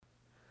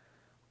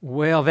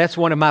Well, that's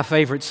one of my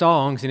favorite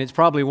songs, and it's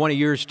probably one of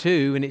yours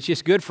too, and it's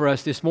just good for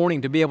us this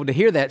morning to be able to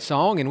hear that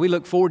song, and we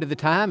look forward to the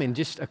time in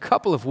just a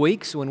couple of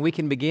weeks when we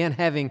can begin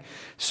having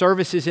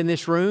services in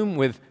this room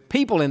with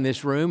people in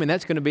this room, and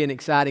that's going to be an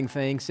exciting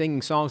thing,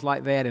 singing songs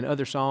like that and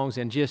other songs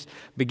and just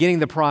beginning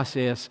the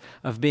process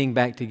of being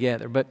back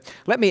together. But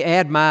let me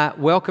add my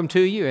welcome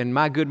to you and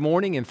my good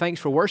morning, and thanks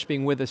for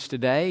worshiping with us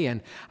today,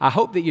 and I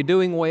hope that you're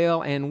doing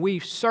well, and we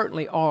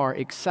certainly are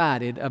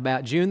excited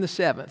about June the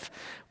 7th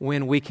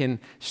when we can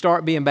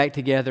start being back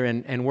together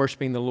and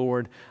worshiping the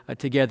Lord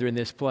together in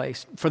this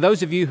place. For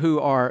those of you who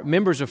are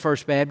members of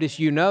First Baptist,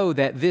 you know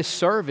that this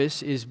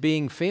service is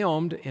being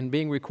filmed and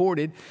being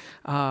recorded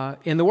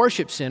in the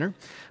worship center.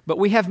 But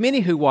we have many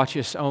who watch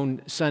us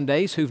on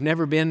Sundays who've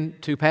never been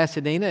to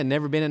Pasadena and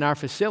never been in our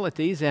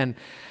facilities. And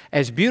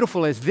as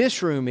beautiful as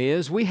this room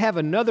is, we have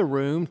another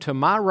room to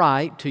my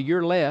right, to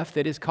your left,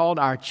 that is called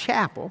our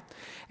chapel.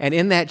 And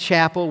in that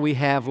chapel, we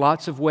have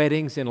lots of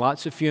weddings and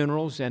lots of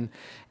funerals and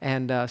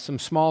some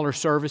smaller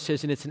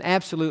services, and it's an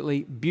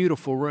absolutely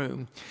beautiful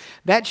room.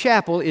 That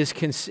chapel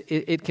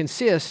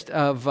consists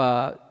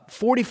of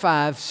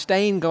 45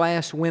 stained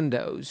glass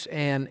windows,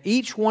 and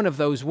each one of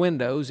those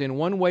windows, in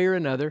one way or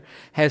another,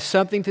 has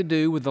something to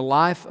do with the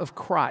life of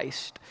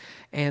Christ.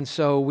 And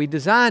so we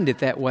designed it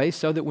that way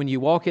so that when you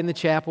walk in the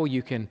chapel,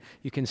 you can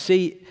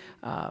see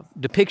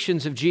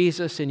depictions of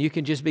Jesus, and you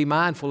can just be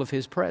mindful of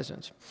His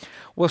presence.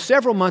 Well,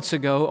 several months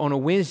ago on a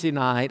Wednesday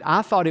night,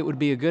 I thought it would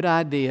be a good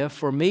idea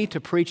for me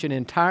to preach an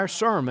entire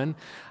sermon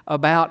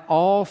about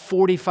all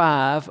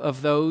 45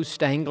 of those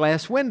stained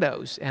glass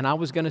windows. And I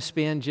was going to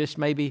spend just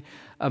maybe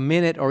a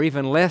minute or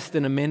even less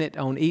than a minute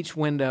on each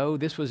window.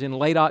 This was in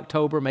late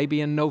October,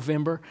 maybe in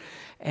November.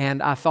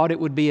 And I thought it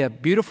would be a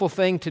beautiful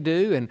thing to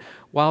do. And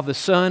while the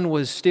sun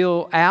was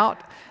still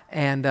out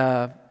and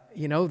the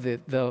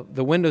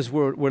windows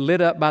were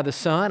lit up by the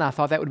sun, I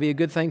thought that would be a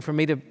good thing for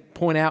me to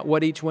point out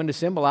what each window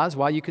symbolized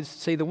while you could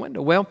see the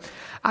window. Well,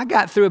 I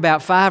got through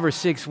about 5 or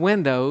 6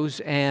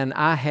 windows, and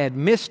I had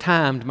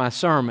mistimed my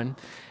sermon,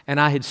 and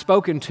I had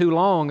spoken too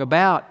long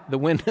about the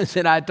windows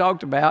that I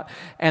talked about,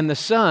 and the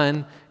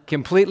sun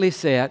completely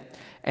set.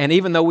 And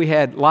even though we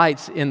had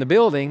lights in the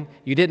building,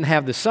 you didn't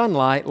have the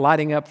sunlight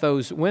lighting up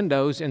those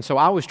windows. And so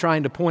I was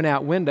trying to point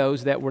out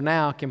windows that were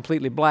now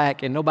completely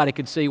black and nobody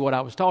could see what I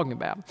was talking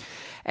about.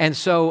 And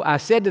so I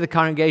said to the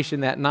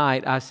congregation that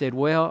night, I said,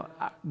 well,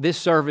 this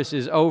service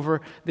is over.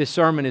 This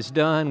sermon is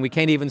done. We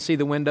can't even see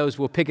the windows.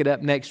 We'll pick it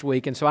up next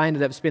week. And so I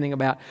ended up spending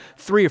about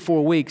 3 or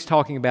 4 weeks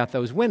talking about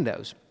those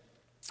windows.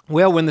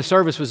 Well, when the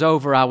service was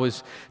over, I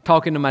was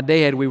talking to my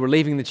dad. We were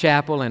leaving the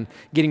chapel and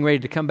getting ready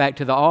to come back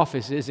to the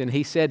offices, and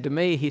he said to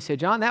me,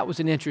 John, that was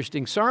an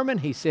interesting sermon.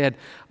 He said,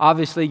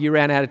 obviously you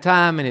ran out of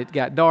time and it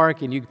got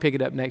dark and you can pick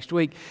it up next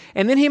week.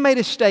 And then he made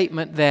a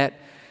statement that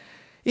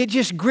it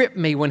just gripped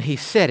me when he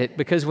said it,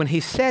 because when he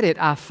said it,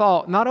 I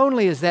thought, not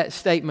only is that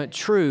statement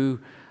true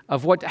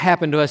of what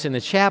happened to us in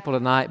the chapel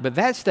tonight, but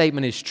that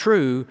statement is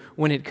true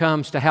when it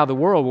comes to how the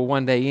world will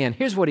one day end.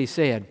 Here's what he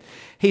said.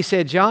 He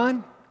said,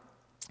 John,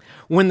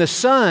 when the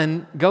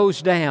sun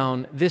goes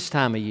down this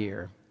time of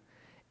year,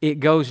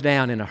 it goes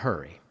down in a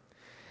hurry.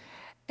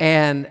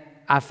 And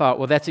I thought,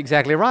 well, that's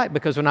exactly right,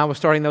 because when I was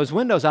starting those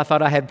windows, I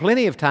thought I had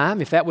plenty of time.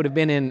 If that would have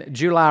been in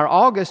July or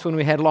August when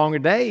we had longer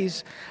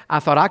days, I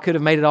thought I could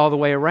have made it all the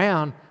way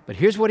around. But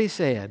here's what he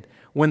said.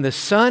 When the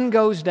sun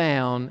goes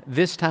down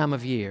this time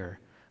of year,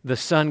 the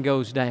sun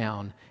goes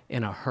down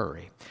in a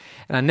hurry.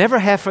 And I never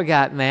have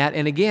forgotten that.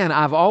 And again,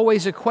 I've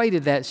always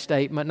equated that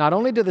statement not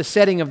only to the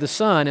setting of the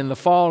sun in the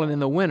fall and in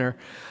the winter,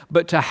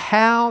 but to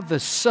how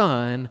the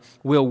sun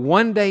will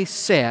one day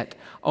set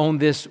on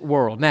this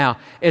world. Now,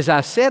 as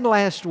I said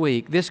last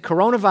week, this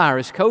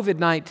coronavirus,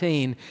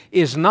 COVID-19,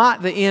 is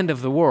not the end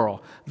of the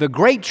world. The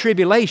Great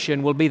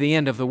Tribulation will be the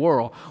end of the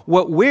world.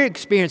 What we're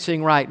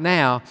experiencing right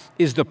now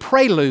is the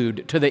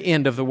prelude to the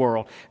end of the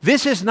world.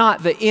 This is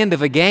not the end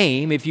of a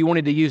game, if you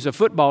wanted to use a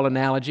football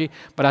analogy,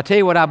 but I tell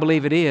you what I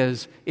believe it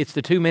is. It's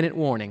the 2-minute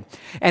warning.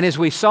 And as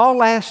we saw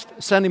last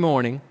Sunday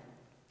morning,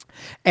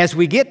 as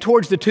we get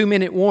towards the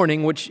 2-minute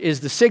warning, which is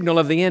the signal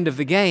of the end of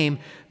the game,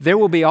 there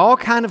will be all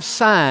kind of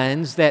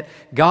signs that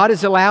God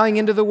is allowing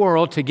into the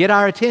world to get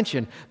our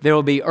attention. There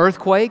will be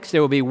earthquakes, there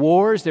will be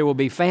wars, there will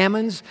be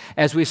famines.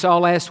 As we saw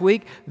last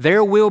week,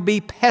 there will be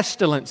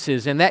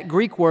pestilences, and that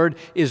Greek word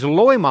is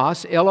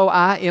loimos,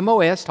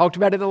 L-O-I-M-O-S, talked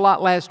about it a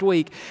lot last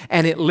week,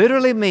 and it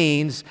literally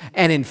means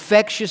an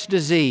infectious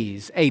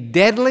disease, a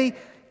deadly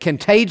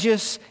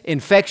contagious,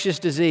 infectious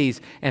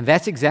disease. And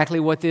that's exactly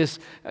what this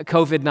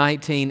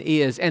COVID-19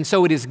 is. And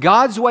so it is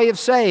God's way of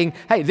saying,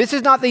 hey, this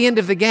is not the end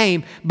of the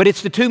game, but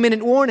it's the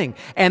 2-minute warning.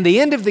 And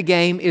the end of the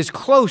game is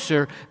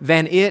closer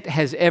than it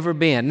has ever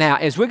been. Now,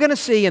 as we're going to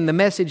see in the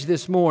message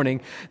this morning,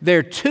 there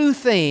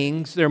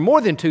are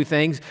more than 2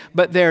 things,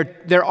 but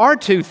there are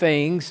 2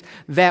 things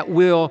that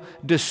will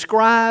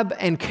describe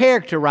and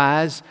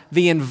characterize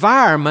the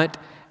environment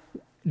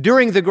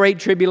during the Great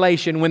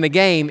Tribulation when the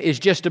game is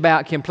just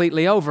about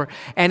completely over.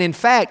 And in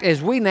fact,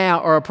 as we now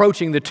are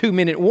approaching the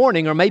 2-minute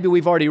warning, or maybe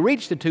we've already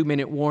reached the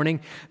 2-minute warning,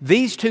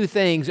 these two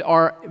things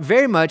are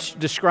very much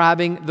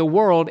describing the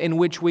world in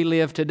which we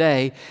live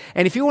today.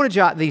 And if you want to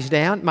jot these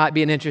down, it might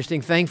be an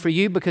interesting thing for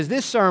you, because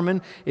this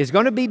sermon is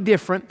going to be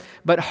different,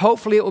 but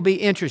hopefully it will be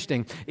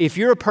interesting. If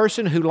you're a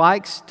person who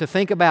likes to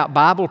think about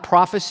Bible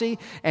prophecy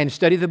and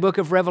study the book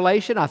of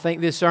Revelation, I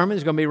think this sermon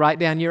is going to be right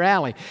down your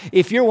alley.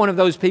 If you're one of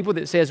those people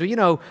that says, well, you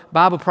know,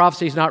 Bible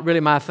prophecy is not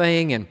really my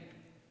thing, and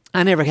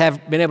I never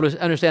have been able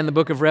to understand the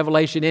book of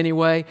Revelation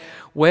anyway.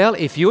 Well,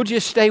 if you'll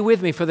just stay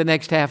with me for the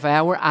next half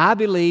hour, I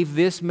believe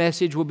this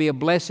message will be a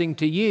blessing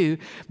to you,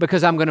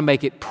 because I'm going to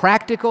make it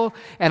practical,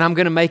 and I'm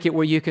going to make it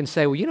where you can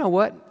say, well, you know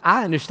what?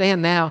 I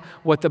understand now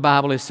what the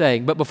Bible is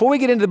saying. But before we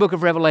get into the book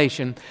of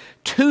Revelation,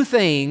 two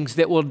things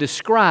that will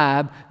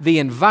describe the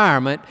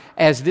environment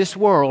as this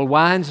world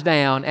winds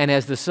down and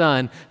as the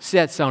sun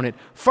sets on it.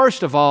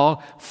 First of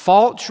all,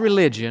 false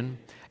religion.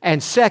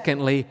 And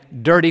secondly,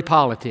 dirty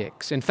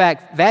politics. In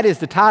fact, that is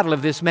the title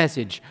of this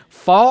message,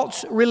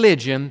 False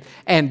Religion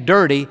and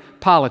Dirty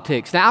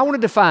Politics. Now, I want to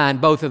define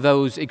both of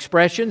those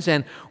expressions.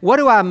 And what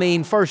do I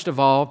mean, first of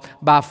all,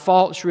 by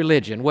false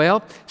religion?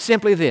 Well,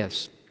 simply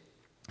this.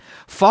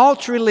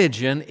 False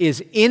religion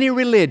is any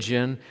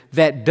religion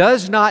that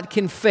does not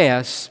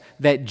confess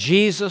that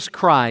Jesus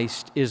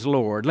Christ is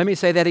Lord. Let me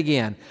say that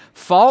again.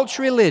 False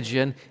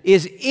religion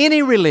is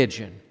any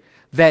religion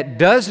that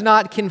does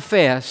not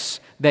confess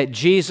that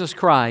Jesus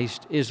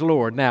Christ is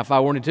Lord. Now, if I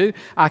wanted to,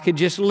 I could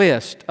just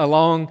list a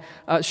long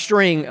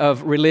string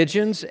of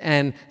religions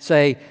and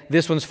say,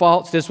 this one's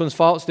false, this one's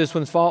false, this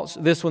one's false,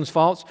 this one's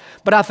false.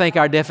 But I think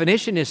our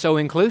definition is so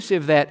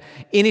inclusive that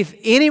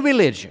any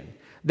religion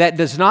that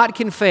does not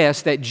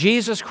confess that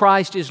Jesus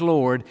Christ is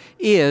Lord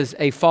is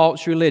a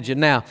false religion.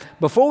 Now,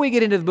 before we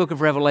get into the book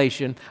of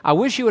Revelation, I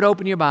wish you would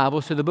open your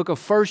Bibles to the book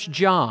of 1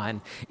 John.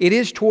 It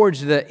is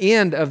towards the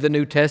end of the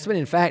New Testament.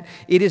 In fact,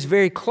 it is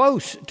very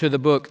close to the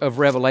book of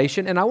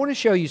Revelation. And I want to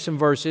show you some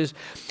verses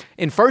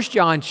in 1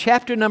 John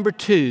chapter number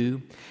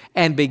 2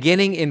 and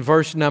beginning in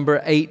verse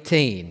number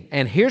 18.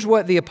 And here's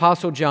what the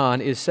Apostle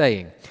John is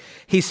saying.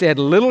 He said,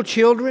 "Little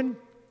children,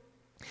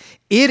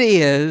 it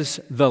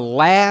is the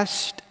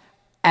last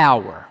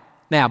hour."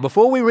 Now,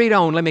 before we read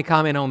on, let me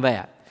comment on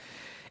that.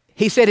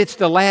 He said it's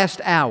the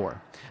last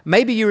hour.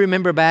 Maybe you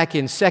remember back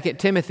in 2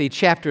 Timothy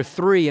chapter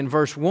 3 and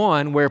verse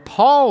 1 where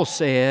Paul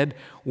said,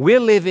 we're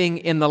living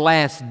in the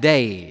last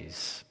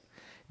days.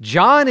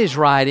 John is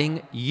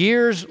writing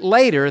years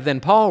later than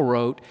Paul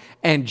wrote,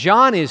 and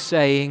John is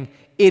saying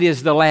it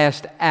is the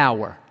last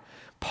hour.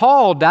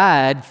 Paul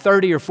died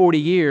 30 or 40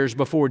 years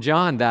before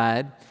John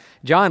died.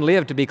 John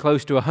lived to be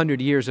close to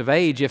 100 years of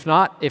age, if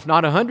not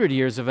 100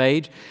 years of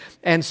age.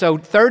 And so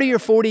 30 or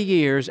 40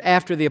 years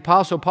after the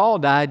Apostle Paul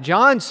died,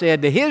 John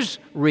said to his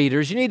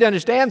readers, you need to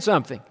understand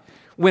something.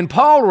 When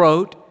Paul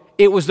wrote,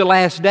 it was the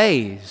last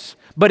days.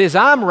 But as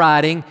I'm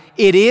writing,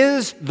 it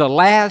is the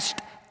last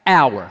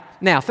hour.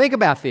 Now, think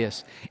about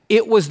this.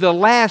 It was the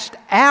last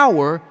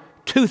hour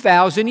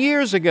 2,000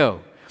 years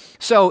ago.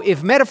 So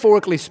if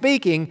metaphorically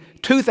speaking,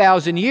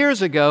 2,000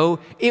 years ago,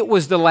 it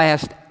was the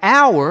last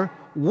hour,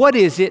 what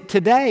is it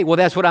today? Well,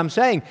 that's what I'm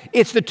saying.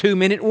 It's the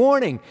 2-minute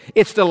warning.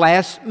 It's the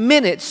last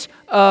minutes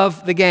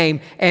of the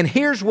game. And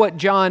here's what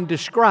John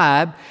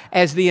described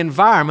as the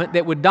environment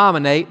that would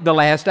dominate the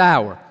last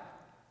hour.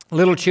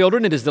 Little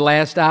children, it is the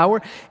last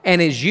hour.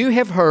 And as you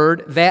have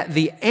heard that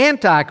the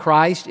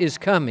Antichrist is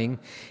coming,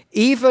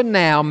 even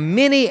now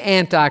many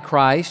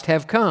antichrists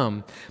have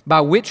come,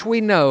 by which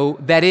we know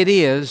that it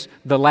is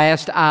the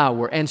last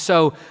hour. And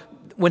so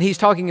when he's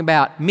talking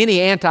about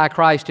many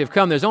antichrists have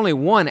come, there's only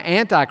one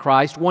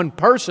antichrist, one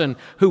person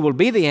who will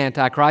be the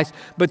antichrist,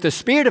 but the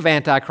spirit of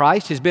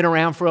antichrist has been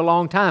around for a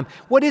long time.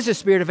 What is the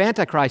spirit of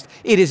antichrist?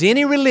 It is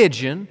any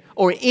religion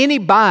or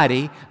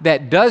anybody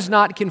that does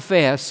not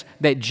confess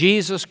that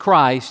Jesus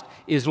Christ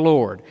is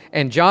Lord.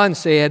 And John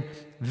said,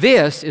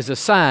 this is a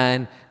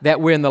sign that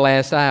we're in the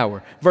last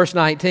hour. Verse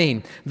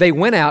 19, they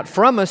went out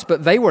from us,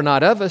 but they were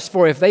not of us,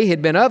 for if they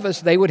had been of us,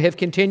 they would have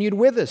continued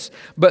with us.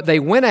 But they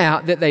went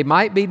out that they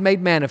might be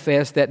made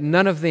manifest that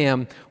none of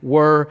them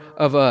were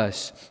of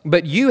us.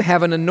 But you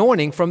have an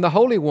anointing from the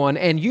Holy One,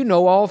 and you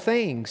know all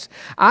things.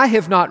 I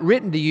have not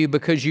written to you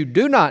because you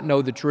do not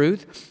know the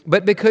truth,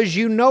 but because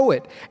you know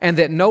it, and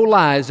that no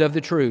lie is of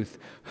the truth.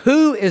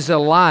 Who is a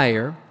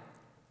liar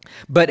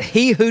but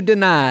he who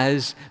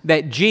denies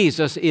that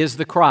Jesus is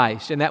the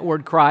Christ? And that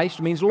word Christ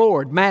means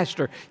Lord,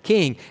 Master,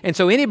 King. And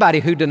so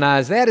anybody who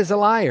denies that is a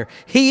liar.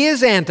 He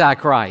is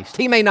Antichrist.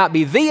 He may not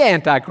be the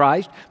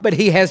Antichrist, but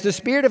he has the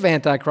spirit of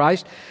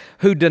Antichrist,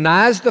 who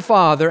denies the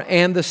Father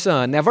and the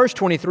Son. Now, verse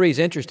 23 is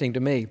interesting to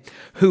me.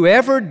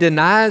 Whoever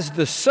denies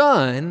the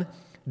Son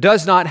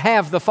does not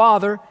have the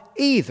Father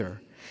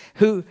either.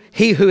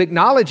 He who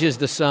acknowledges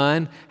the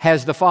Son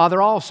has the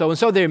Father also. And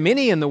so there are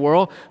many in the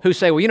world who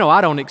say, well,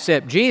 I don't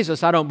accept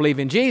Jesus, I don't believe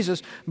in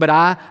Jesus, but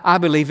I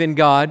believe in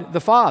God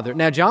the Father.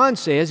 Now, John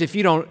says if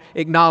you don't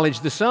acknowledge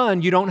the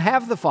Son, you don't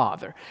have the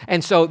Father.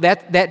 And so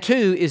that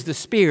too is the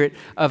spirit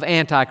of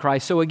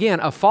Antichrist. So again,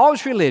 a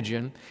false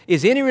religion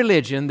is any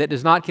religion that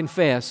does not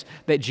confess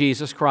that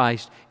Jesus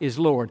Christ is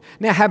Lord.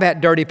 Now, how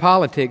about dirty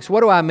politics?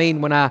 What do I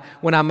mean when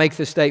I make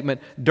the statement,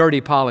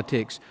 dirty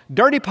politics?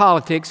 Dirty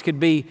politics could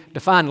be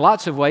defined in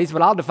lots of ways,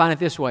 but I'll define it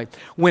this way.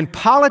 When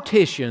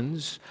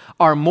politicians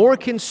are more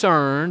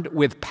concerned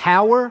with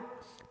power,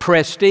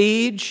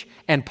 prestige,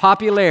 and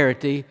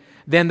popularity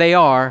than they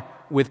are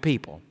with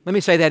people. Let me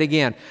say that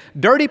again.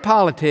 Dirty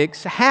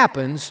politics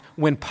happens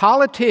when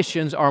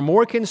politicians are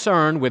more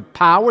concerned with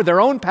power, their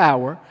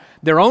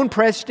own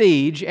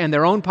prestige, and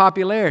their own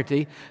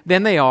popularity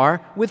than they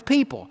are with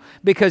people.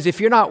 Because if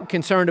you're not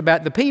concerned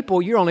about the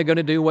people, you're only going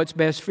to do what's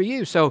best for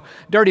you. So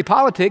dirty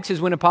politics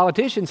is when a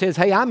politician says,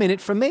 hey, I'm in it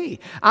for me.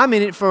 I'm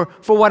in it for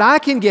what I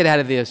can get out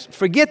of this.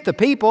 Forget the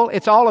people.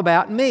 It's all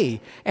about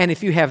me. And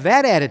if you have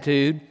that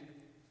attitude,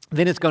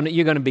 then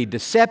you're going to be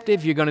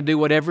deceptive. You're going to do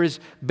whatever is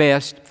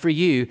best for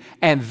you.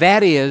 And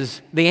that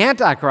is the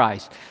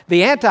Antichrist.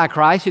 The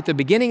Antichrist at the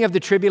beginning of the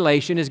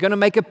tribulation is going to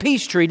make a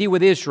peace treaty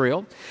with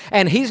Israel.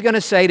 And he's going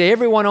to say to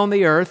everyone on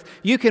the earth,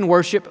 you can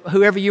worship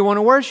whoever you want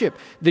to worship.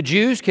 The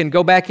Jews can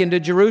go back into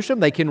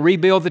Jerusalem. They can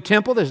rebuild the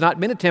temple. There's not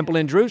been a temple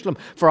in Jerusalem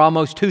for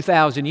almost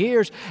 2,000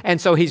 years.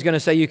 And so he's going to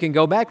say you can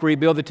go back,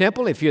 rebuild the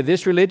temple. If you're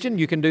this religion,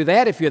 you can do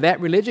that. If you're that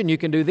religion, you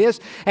can do this.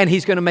 And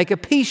he's going to make a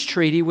peace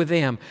treaty with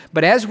them.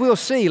 But as we'll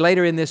see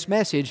later in this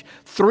message,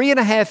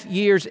 3.5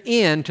 years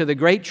into the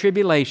Great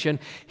Tribulation,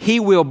 he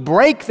will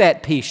break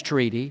that peace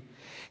treaty.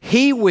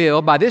 He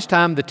will, by this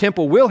time the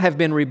temple will have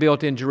been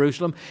rebuilt in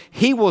Jerusalem.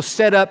 He will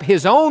set up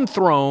his own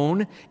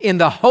throne in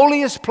the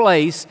holiest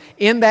place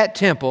in that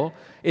temple.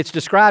 It's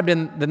described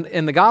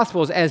in the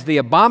Gospels as the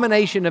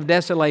abomination of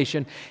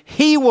desolation.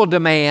 He will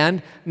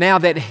demand now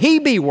that he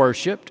be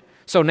worshiped.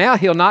 So now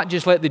he'll not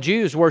just let the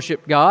Jews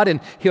worship God, and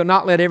he'll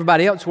not let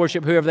everybody else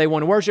worship whoever they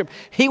want to worship.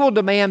 He will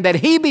demand that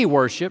he be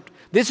worshiped.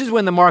 This is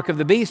when the mark of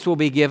the beast will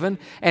be given,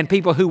 and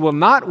people who will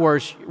not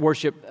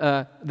worship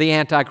the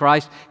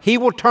Antichrist, he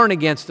will turn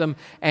against them,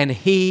 and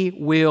he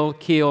will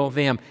kill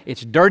them.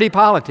 It's dirty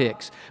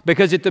politics,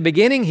 because at the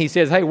beginning he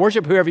says, hey,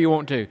 worship whoever you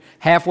want to.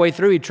 Halfway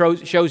through he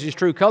shows his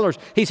true colors.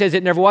 He says,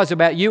 it never was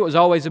about you, it was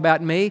always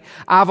about me.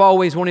 I've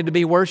always wanted to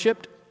be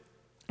worshiped.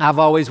 I've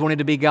always wanted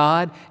to be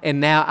God, and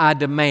now I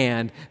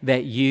demand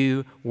that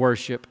you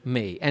worship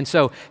me. And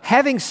so,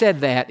 having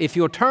said that, if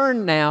you'll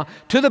turn now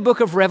to the book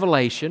of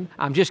Revelation,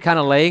 I'm just kind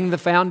of laying the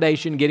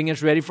foundation, getting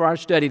us ready for our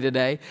study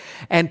today.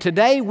 And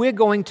today we're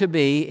going to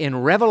be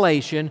in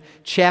Revelation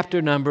chapter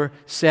number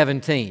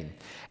 17.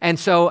 And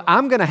so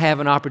I'm going to have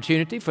an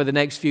opportunity for the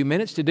next few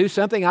minutes to do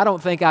something I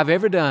don't think I've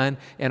ever done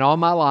in all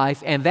my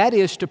life, and that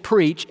is to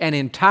preach an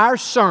entire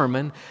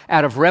sermon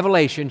out of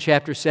Revelation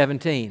chapter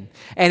 17.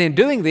 And in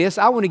doing this,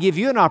 I want to give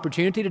you an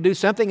opportunity to do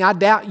something I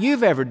doubt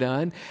you've ever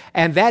done,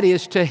 and that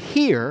is to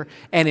hear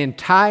an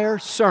entire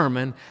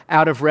sermon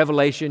out of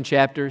Revelation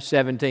chapter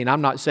 17.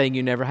 I'm not saying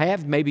you never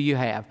have. Maybe you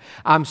have.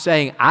 I'm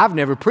saying I've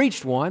never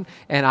preached one,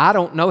 and I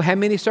don't know how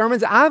many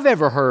sermons I've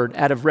ever heard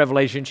out of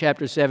Revelation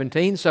chapter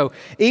 17. So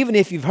even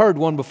if you've heard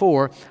one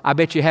before, I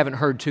bet you haven't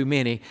heard too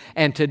many.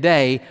 And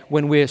today,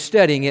 when we're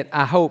studying it,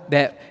 I hope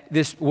that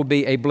this will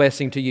be a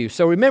blessing to you.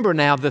 So remember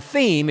now, the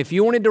theme, if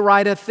you wanted to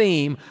write a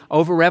theme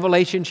over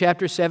Revelation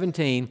chapter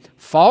 17,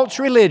 false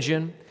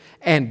religion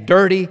and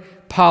dirty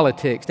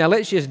politics. Now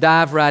let's just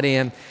dive right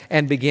in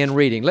and begin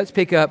reading. Let's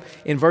pick up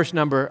in verse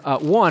number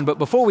 1. But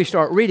before we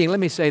start reading, let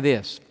me say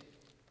this.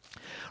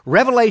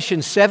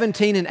 Revelation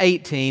 17 and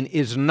 18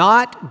 is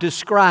not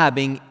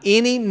describing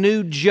any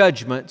new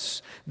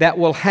judgments that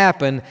will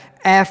happen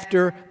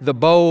after the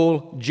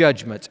bowl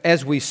judgments.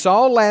 As we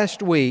saw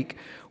last week,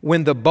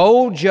 when the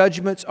bowl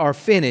judgments are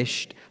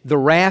finished, the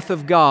wrath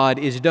of God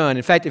is done.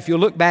 In fact, if you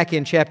look back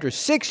in chapter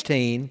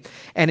 16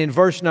 and in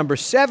verse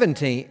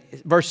 17,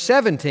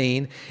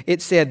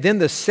 it said, Then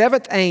the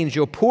seventh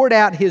angel poured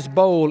out his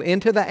bowl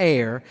into the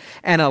air,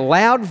 and a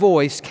loud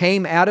voice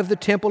came out of the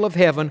temple of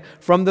heaven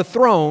from the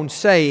throne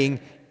saying,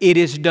 It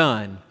is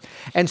done.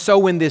 And so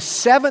when this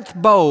seventh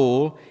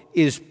bowl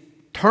is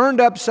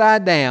turned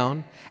upside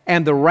down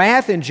and the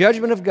wrath and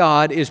judgment of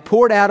God is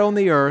poured out on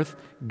the earth,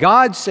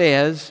 God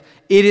says,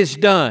 It is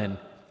done.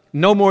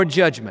 No more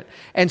judgment.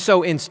 And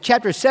so in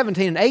chapter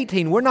 17 and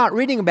 18, we're not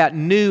reading about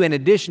new and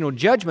additional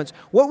judgments.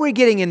 What we're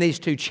getting in these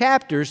two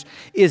chapters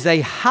is a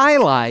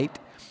highlight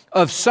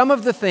of some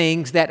of the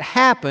things that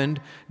happened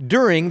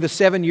during the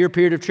 7-year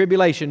period of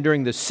tribulation,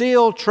 during the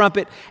seal,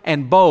 trumpet,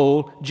 and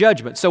bowl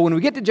judgment. So when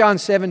we get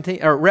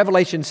to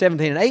Revelation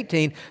 17 and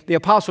 18, the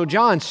Apostle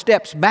John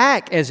steps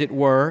back, as it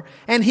were,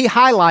 and he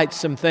highlights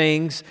some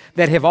things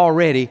that have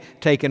already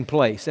taken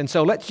place. And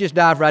so let's just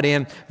dive right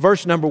in.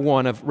 Verse number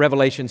 1 of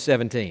Revelation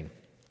 17.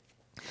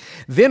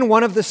 Then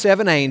one of the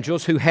 7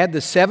 angels who had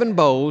the 7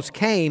 bowls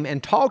came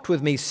and talked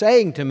with me,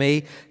 saying to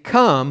me,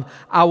 Come,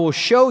 I will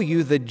show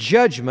you the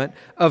judgment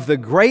of the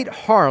great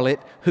harlot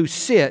who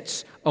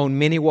sits on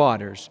many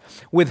waters,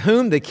 with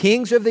whom the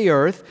kings of the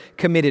earth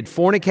committed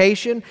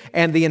fornication,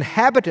 and the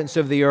inhabitants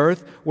of the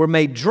earth were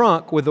made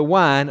drunk with the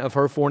wine of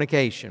her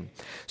fornication.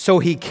 So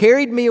he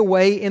carried me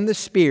away in the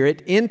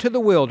Spirit into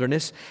the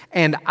wilderness,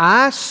 and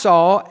I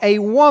saw a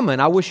woman.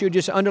 I wish you'd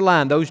just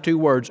underline those 2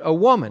 words, a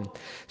woman,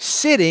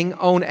 sitting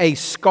on a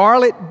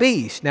scarlet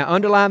beast. Now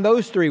underline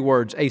those 3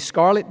 words, a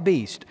scarlet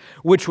beast,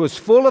 which was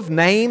full of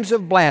names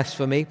of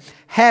blasphemy,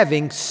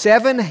 having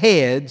 7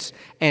 heads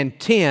and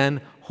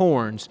 10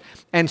 horns.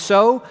 And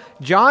so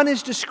John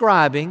is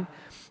describing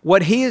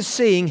what he is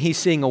seeing. He's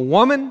seeing a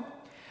woman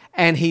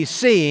and he's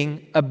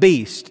seeing a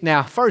beast.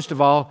 Now, first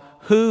of all,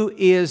 who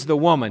is the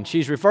woman?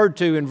 She's referred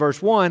to in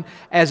verse 1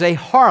 as a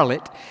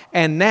harlot,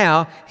 and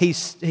now he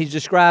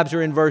describes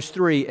her in verse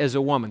 3 as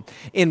a woman.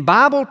 In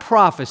Bible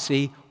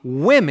prophecy,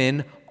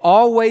 women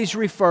always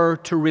refer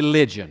to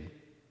religion.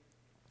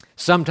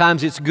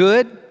 Sometimes it's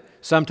good,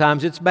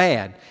 sometimes it's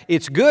bad.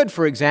 It's good,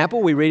 for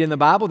example, we read in the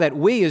Bible that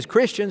we as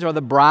Christians are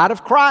the bride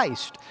of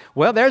Christ.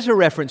 Well, there's a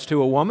reference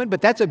to a woman,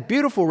 but that's a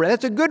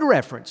good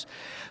reference.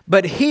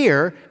 But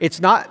here,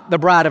 it's not the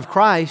bride of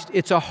Christ,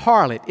 it's a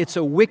harlot. It's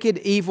a wicked,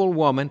 evil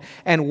woman.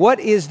 And what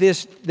is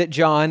this that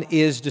John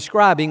is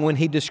describing when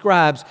he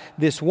describes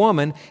this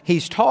woman?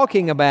 He's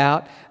talking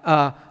about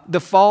the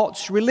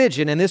false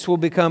religion, and this will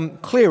become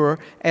clearer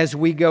as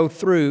we go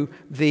through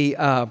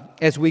this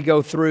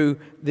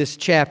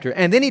chapter.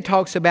 And then he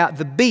talks about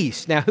the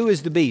beast. Now, who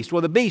is the beast?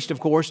 Well, the beast, of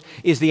course,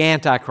 is the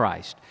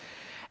Antichrist.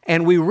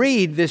 And we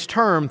read this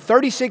term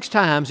 36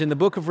 times in the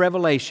book of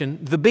Revelation,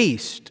 the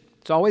beast.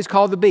 It's always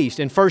called the beast.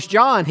 In 1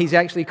 John, he's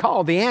actually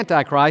called the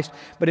Antichrist,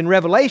 but in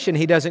Revelation,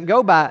 he doesn't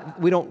go by,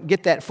 we don't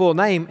get that full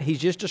name. He's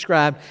just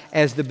described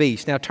as the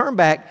beast. Now, turn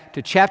back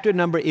to chapter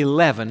number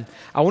 11.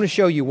 I want to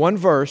show you one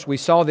verse. We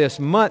saw this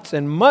months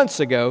and months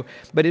ago,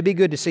 but it'd be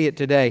good to see it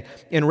today.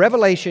 In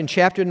Revelation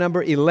chapter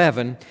number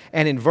 11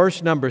 and in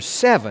verse number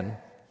 7,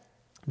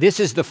 this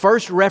is the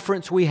first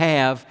reference we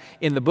have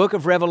in the book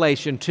of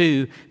Revelation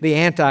to the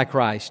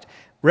Antichrist.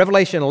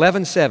 Revelation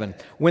 11:7.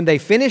 When they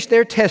finished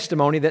their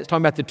testimony, that's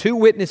talking about the 2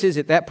 witnesses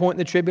at that point in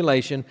the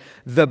tribulation,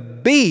 the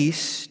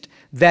beast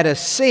that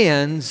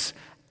ascends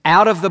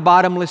out of the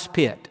bottomless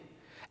pit.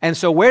 And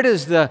so where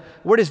does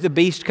the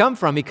beast come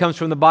from? He comes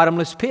from the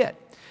bottomless pit.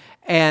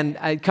 And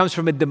it comes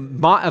from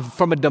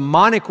a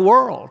demonic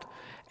world,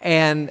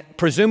 and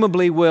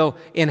presumably will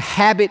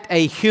inhabit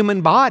a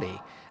human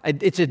body.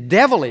 It's a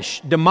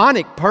devilish,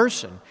 demonic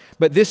person.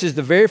 But this is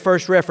the very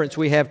first reference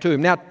we have to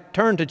him. Now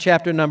turn to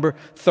chapter number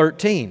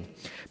 13.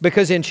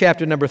 Because in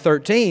chapter number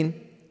 13,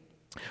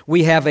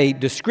 we have a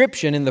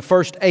description in the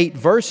first 8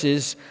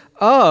 verses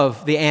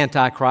of the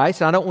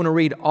Antichrist. I don't want to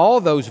read all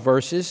those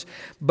verses,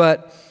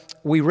 but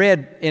we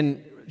read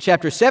in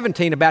chapter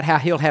 17 about how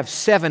he'll have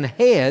 7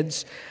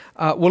 heads.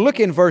 We'll look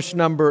in verse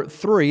number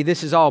 3.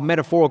 This is all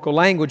metaphorical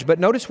language, but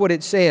notice what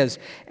it says.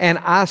 And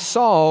I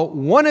saw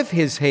one of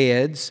his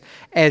heads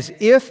as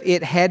if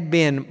it had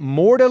been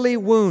mortally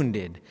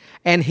wounded,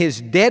 and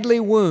his deadly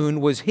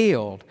wound was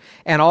healed.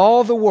 And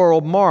all the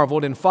world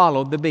marveled and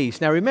followed the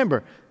beast. Now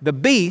remember, the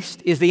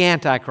beast is the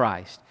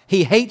Antichrist.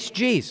 He hates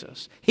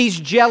Jesus. He's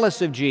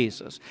jealous of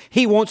Jesus.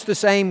 He wants the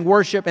same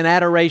worship and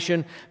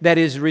adoration that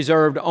is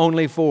reserved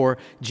only for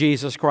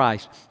Jesus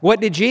Christ. What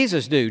did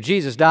Jesus do?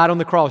 Jesus died on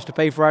the cross to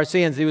pay for our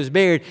sins. He was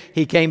buried.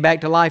 He came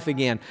back to life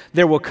again.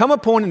 There will come a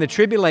point in the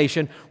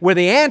tribulation where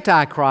the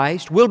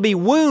Antichrist will be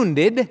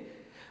wounded,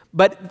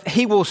 but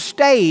he will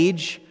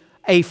stage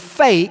a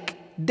fake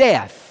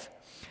death.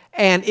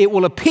 And it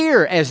will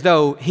appear as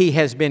though he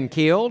has been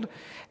killed.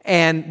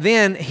 And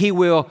then he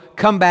will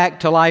come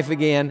back to life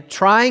again,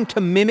 trying to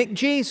mimic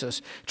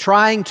Jesus,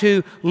 trying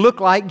to look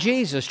like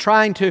Jesus,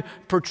 trying to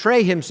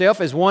portray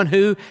himself as one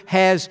who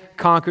has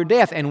conquered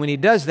death. And when he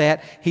does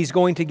that, he's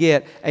going to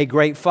get a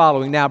great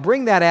following. Now,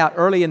 bring that out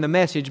early in the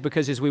message,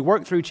 because as we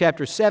work through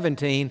chapter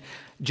 17,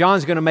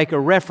 John's going to make a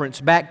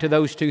reference back to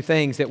those 2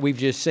 things that we've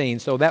just seen.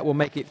 So that will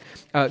make it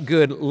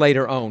good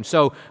later on.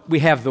 So we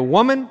have the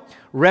woman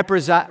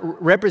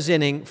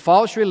representing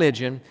false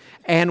religion,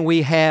 and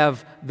we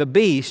have the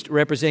beast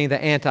representing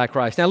the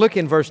Antichrist. Now look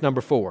in verse number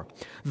 4.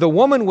 The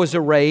woman was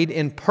arrayed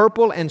in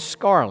purple and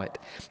scarlet,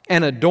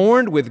 and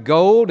adorned with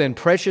gold and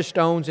precious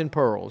stones and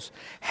pearls,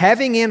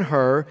 having in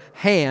her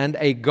hand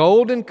a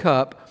golden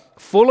cup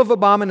full of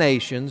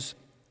abominations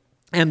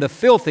and the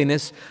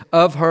filthiness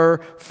of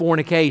her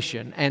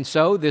fornication. And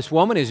so this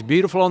woman is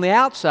beautiful on the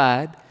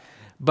outside,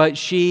 but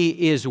she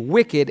is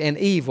wicked and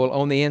evil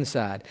on the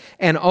inside.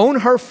 And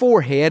on her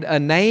forehead a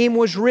name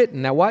was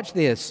written. Now watch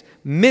this.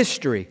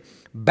 Mystery,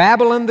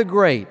 Babylon the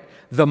Great,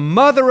 the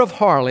mother of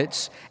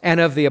harlots and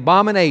of the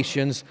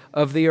abominations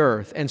of the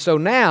earth. And so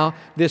now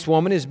this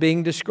woman is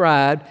being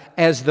described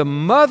as the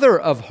mother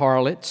of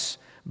harlots,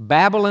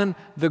 Babylon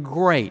the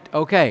Great.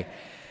 Okay,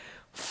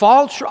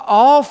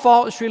 all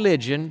false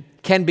religion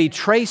can be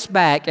traced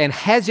back and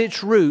has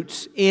its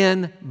roots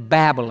in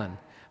Babylon.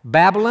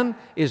 Babylon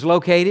is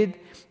located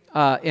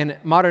in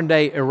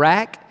modern-day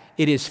Iraq.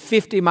 It is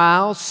 50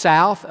 miles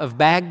south of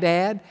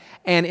Baghdad.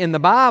 And in the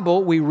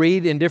Bible, we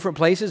read in different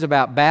places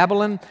about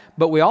Babylon,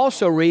 but we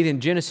also read in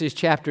Genesis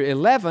chapter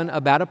 11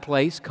 about a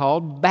place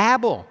called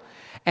Babel.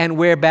 And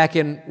where back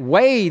in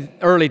way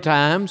early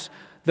times,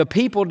 the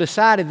people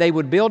decided they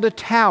would build a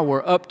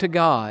tower up to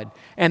God,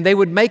 and they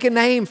would make a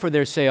name for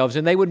themselves,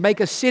 and they would make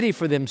a city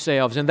for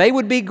themselves, and they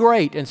would be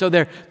great. And so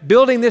they're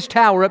building this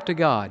tower up to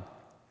God.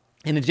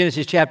 And in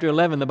Genesis chapter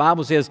 11, the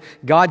Bible says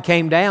God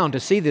came down to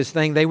see this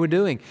thing they were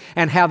doing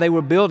and how they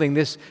were building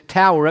this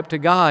tower up to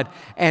God.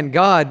 And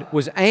God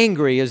was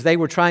angry as they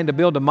were trying to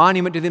build a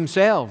monument to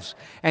themselves.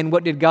 And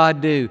what did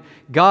God do?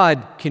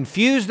 God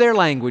confused their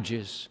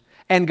languages,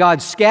 and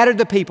God scattered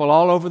the people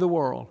all over the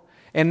world.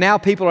 And now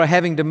people are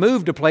having to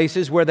move to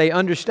places where they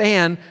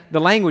understand the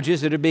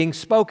languages that are being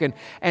spoken.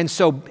 And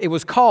so it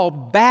was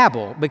called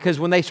Babel, because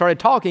when they started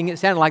talking, it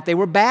sounded like they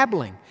were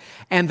babbling.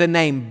 And the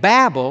name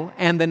Babel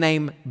and the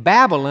name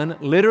Babylon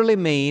literally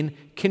mean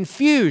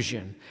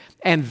confusion.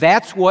 And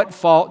that's what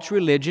false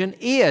religion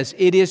is.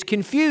 It is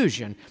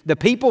confusion. The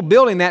people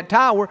building that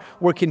tower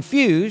were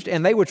confused,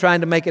 and they were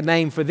trying to make a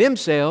name for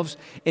themselves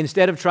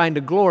instead of trying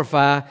to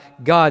glorify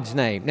God's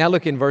name. Now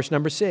look in verse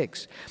number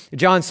 6.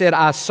 John said,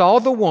 I saw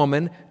the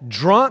woman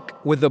drunk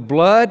with the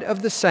blood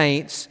of the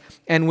saints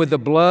and with the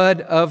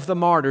blood of the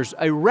martyrs,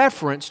 a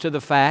reference to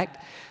the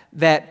fact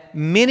that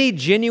many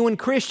genuine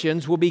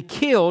Christians will be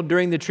killed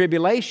during the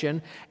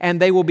tribulation, and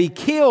they will be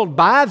killed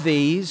by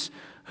these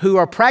who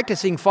are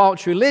practicing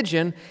false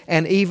religion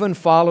and even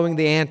following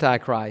the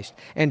Antichrist.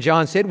 And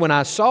John said, when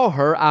I saw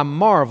her, I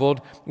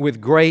marveled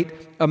with great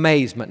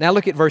amazement. Now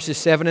look at verses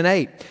 7 and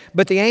 8.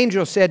 But the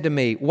angel said to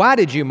me, why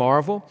did you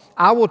marvel?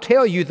 I will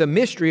tell you the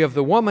mystery of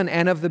the woman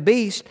and of the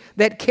beast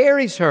that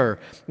carries her,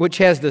 which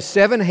has the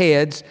 7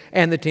 heads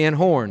and the 10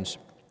 horns.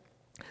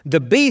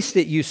 The beast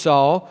that you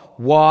saw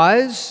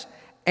was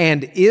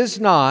and is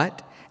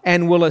not,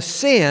 and will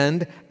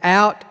ascend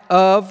out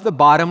of the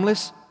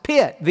bottomless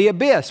pit, the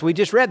abyss. We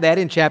just read that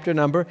in chapter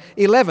number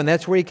 11.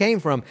 That's where he came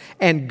from.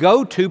 And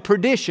go to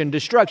perdition,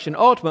 destruction.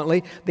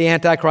 Ultimately, the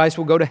Antichrist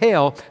will go to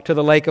hell, to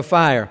the lake of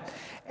fire.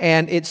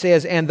 And it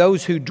says, and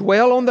those who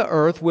dwell on the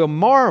earth will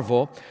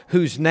marvel,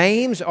 whose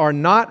names are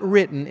not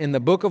written in the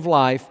book of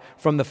life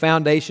from the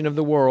foundation of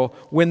the world,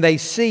 when they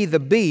see the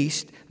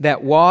beast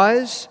that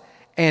was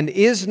and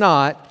is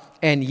not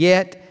and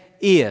yet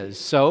is.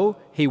 So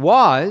he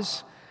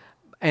was,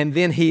 and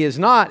then he is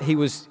not. He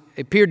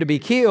appeared to be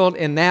killed,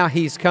 and now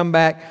he's come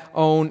back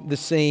on the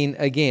scene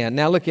again.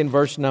 Now look in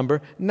verse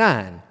number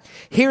 9.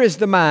 Here is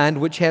the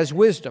mind which has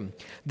wisdom.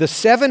 The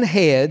 7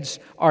 heads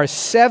are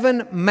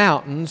 7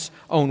 mountains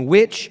on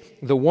which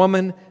the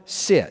woman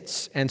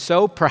sits. And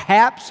so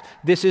perhaps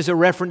this is a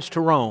reference to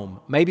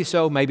Rome. Maybe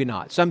so, maybe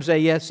not. Some say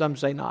yes, some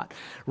say not.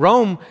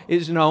 Rome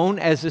is known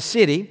as a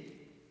city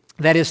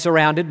that is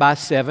surrounded by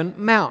 7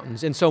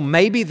 mountains. And so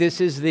maybe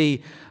this is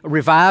the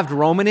revived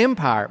Roman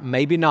Empire.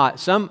 Maybe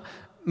not.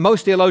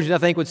 Most theologians, I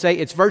think, would say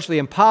it's virtually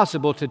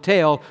impossible to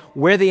tell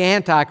where the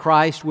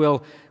Antichrist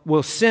will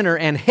center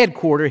and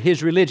headquarter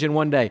his religion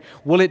one day.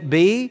 Will it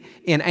be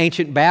in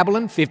ancient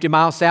Babylon, 50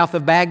 miles south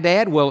of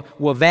Baghdad?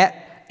 Will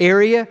that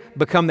area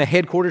become the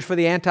headquarters for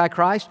the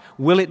Antichrist?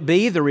 Will it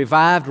be the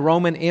revived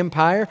Roman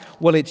Empire?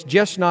 Well, it's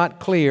just not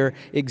clear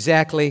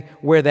exactly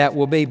where that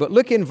will be. But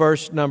look in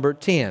verse number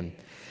 10.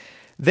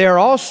 There are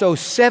also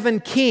 7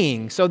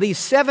 kings. So these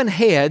 7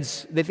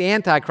 heads that the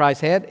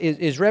Antichrist had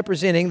is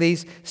representing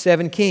these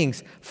 7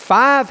 kings.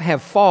 5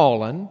 have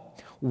fallen,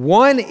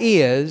 1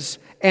 is,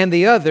 and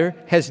the other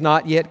has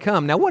not yet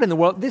come. Now what in the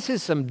world? This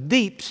is some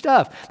deep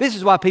stuff. This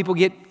is why people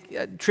get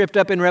tripped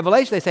up in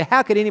Revelation. They say,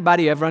 how could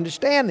anybody ever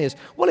understand this?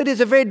 Well, it is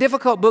a very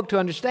difficult book to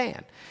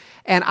understand.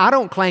 And I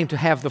don't claim to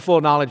have the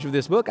full knowledge of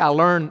this book. I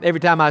learn every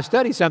time I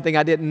study something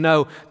I didn't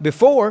know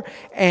before.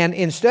 And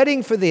in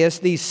studying for this,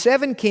 these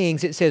 7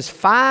 kings, it says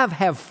 5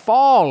 have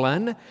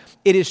fallen.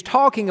 It is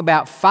talking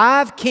about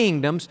 5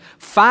 kingdoms,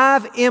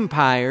 5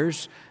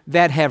 empires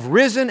that have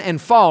risen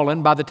and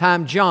fallen by the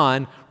time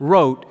John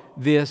wrote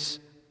this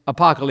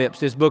apocalypse,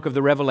 this book of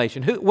the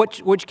Revelation.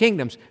 Which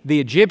kingdoms? The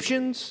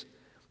Egyptians,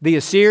 the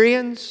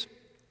Assyrians,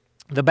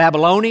 the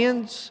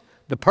Babylonians,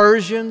 the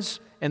Persians,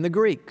 and the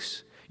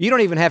Greeks. You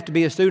don't even have to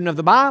be a student of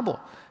the Bible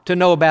to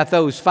know about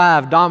those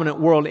 5 dominant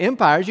world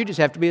empires. You just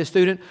have to be a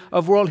student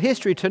of world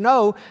history to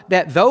know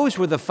that those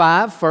were the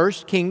 5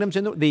 first kingdoms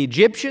in the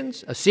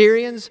Egyptians,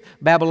 Assyrians,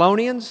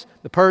 Babylonians,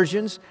 the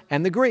Persians,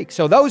 and the Greeks.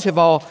 So those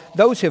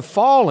have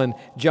fallen,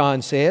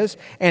 John says.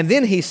 And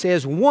then he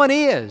says 1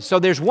 is. So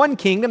there's 1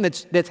 kingdom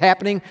that's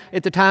happening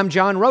at the time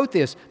John wrote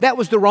this. That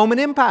was the Roman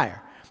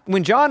Empire.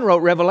 When John wrote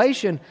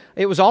Revelation,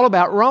 it was all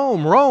about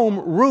Rome. Rome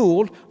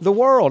ruled the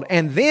world.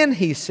 And then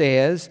he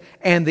says,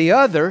 and the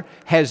other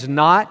has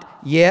not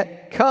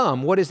yet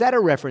come. What is that a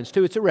reference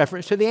to? It's a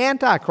reference to the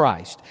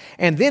Antichrist.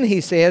 And then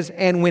he says,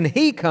 and when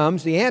he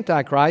comes, the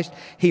Antichrist,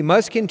 he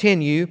must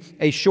continue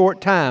a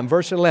short time.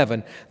 Verse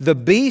 11, the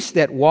beast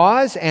that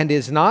was and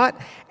is not,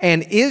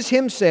 and is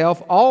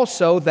himself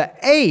also the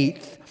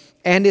 8th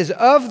and is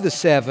of the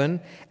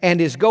seven,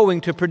 and is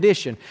going to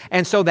perdition.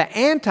 And so the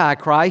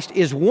Antichrist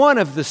is one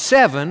of the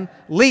seven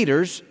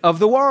leaders of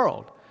the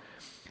world.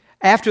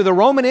 After the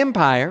Roman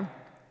Empire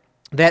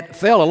that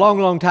fell a long,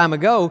 long time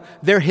ago,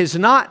 there has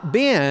not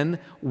been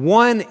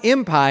one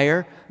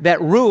empire that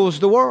rules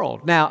the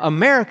world. Now,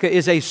 America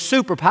is a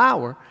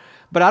superpower,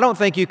 but I don't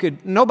think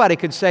nobody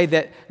could say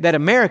that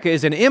America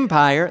is an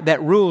empire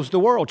that rules the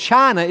world.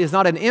 China is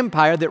not an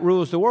empire that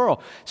rules the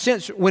world.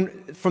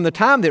 From the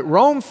time that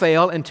Rome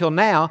fell until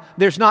now,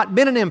 there's not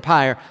been an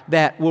empire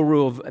that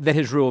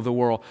has ruled the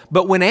world.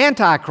 But when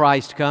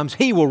Antichrist comes,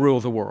 he will rule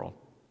the world.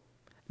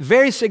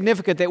 Very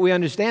significant that we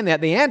understand that.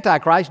 The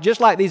Antichrist,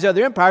 just like these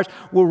other empires,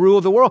 will rule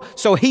the world.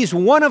 So he's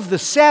one of the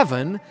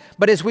seven,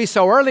 but as we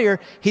saw earlier,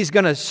 he's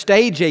going to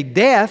stage a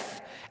death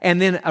and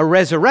then a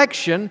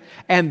resurrection.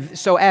 And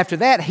so after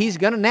that, he's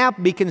going to now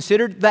be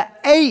considered the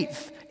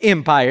eighth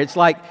empire. It's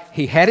like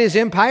he had his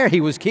empire, he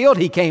was killed,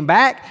 he came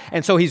back,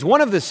 and so he's one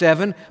of the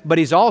seven, but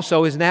he's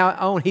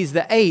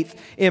the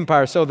eighth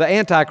empire. So the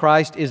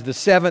Antichrist is the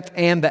seventh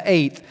and the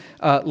eighth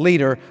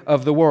leader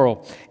of the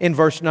world. In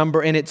verse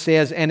number, and it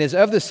says, and is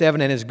of the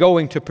seven and is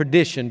going to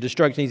perdition,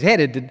 destruction. He's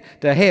headed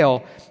to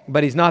hell,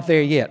 but he's not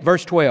there yet.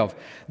 Verse 12,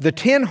 the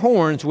 10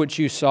 horns which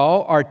you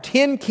saw are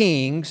 10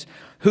 kings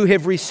who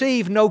have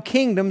received no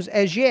kingdoms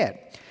as yet,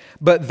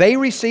 but they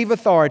receive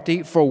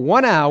authority for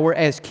 1 hour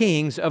as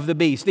kings of the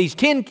beast. These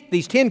 10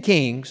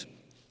 kings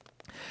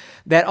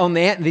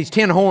that these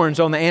 10 horns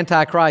on the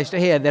Antichrist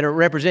head that are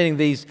representing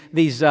these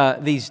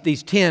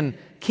 10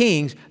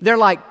 kings, they're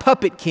like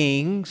puppet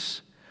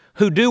kings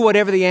who do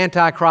whatever the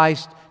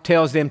Antichrist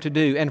tells them to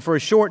do. And for a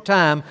short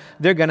time,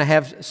 they're going to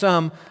have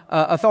some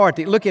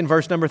authority. Look in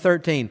verse number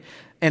 13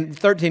 and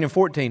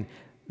 14.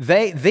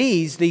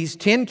 These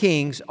 10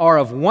 kings are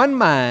of one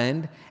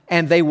mind,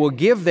 and they will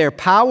give their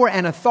power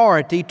and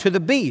authority to the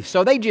beast.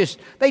 So they just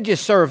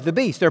serve the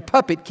beast. They're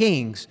puppet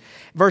kings.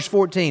 Verse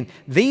 14,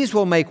 these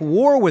will make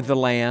war with the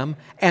Lamb,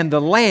 and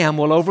the Lamb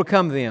will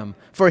overcome them.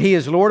 For he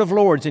is Lord of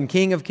lords and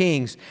King of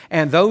kings,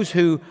 and those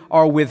who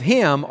are with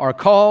him are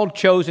called,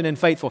 chosen, and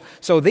faithful.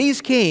 So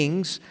these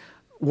kings,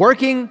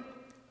 working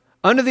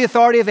under the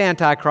authority of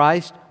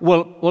Antichrist,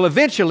 will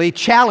eventually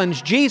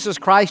challenge Jesus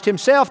Christ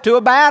himself to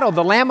a battle,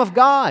 the Lamb of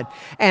God.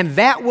 And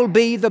that will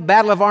be the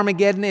Battle of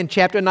Armageddon in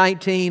chapter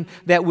 19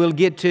 that we'll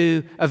get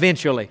to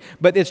eventually.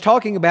 But it's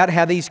talking about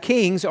how these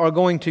kings are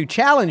going to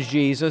challenge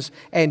Jesus,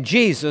 and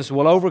Jesus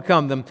will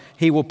overcome them.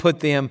 He will put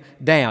them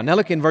down. Now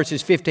look in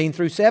verses 15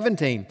 through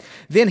 17.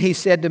 Then he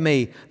said to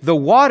me, the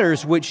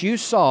waters which you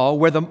saw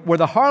where the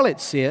harlot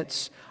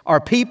sits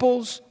are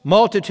peoples,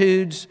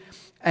 multitudes,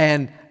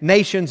 and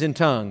nations and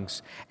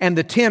tongues. And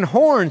the 10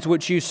 horns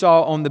which you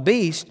saw on the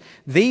beast,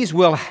 these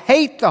will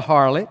hate the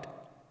harlot,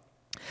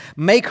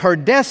 make her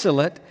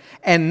desolate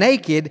and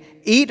naked,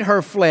 eat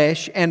her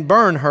flesh, and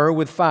burn her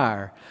with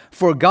fire.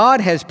 For God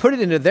has put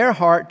it into their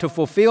heart to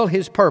fulfill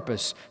His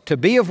purpose, to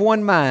be of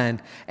one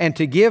mind, and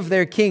to give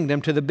their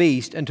kingdom to the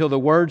beast until the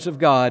words of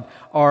God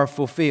are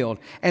fulfilled.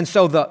 And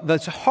so the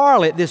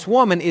harlot, this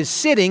woman, is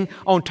sitting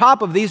on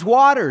top of these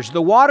waters.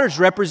 The waters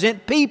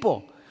represent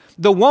people.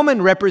 The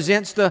woman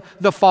represents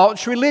the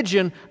false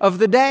religion of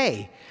the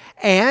day.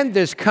 And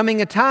there's coming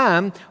a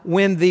time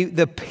when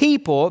the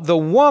people, the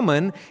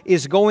woman,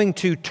 is going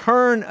to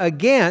turn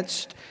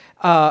against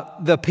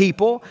the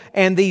people,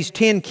 and these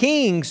 10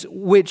 kings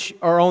which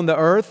are on the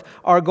earth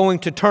are going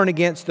to turn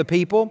against the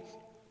people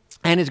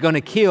and is going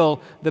to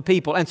kill the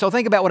people. And so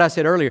think about what I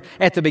said earlier.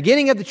 At the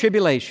beginning of the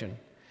tribulation,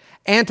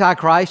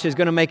 Antichrist is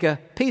going to make a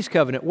peace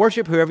covenant.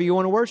 Worship whoever you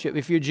want to worship.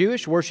 If you're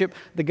Jewish, worship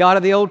the God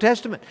of the Old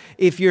Testament.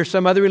 If you're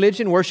some other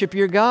religion, worship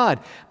your God.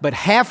 But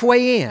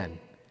halfway in,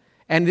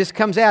 and this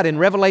comes out in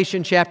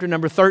Revelation chapter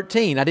number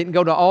 13. I didn't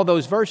go to all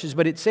those verses,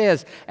 but it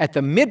says at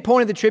the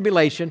midpoint of the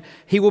tribulation,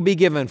 he will be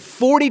given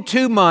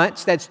 42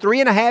 months, that's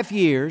 3.5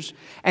 years,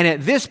 and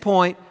at this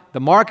point,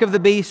 the mark of the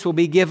beast will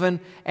be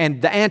given,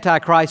 and the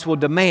Antichrist will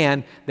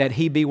demand that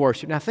he be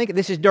worshipped. Now think,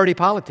 this is dirty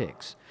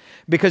politics.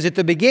 Because at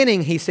the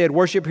beginning, he said,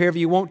 worship whoever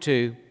you want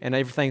to, and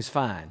everything's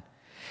fine.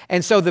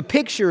 And so the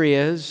picture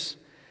is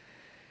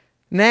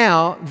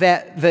now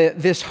that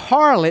this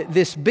harlot,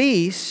 this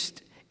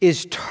beast,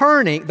 is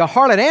turning, the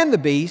harlot and the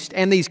beast,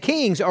 and these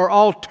kings are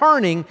all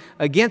turning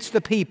against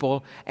the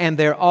people, and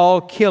they're all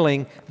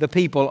killing the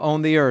people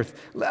on the earth.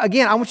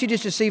 Again, I want you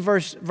just to see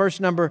verse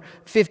number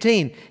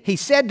 15. He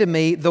said to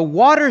me, the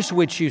waters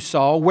which you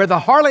saw, where the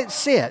harlot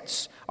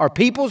sits, are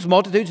peoples,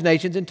 multitudes,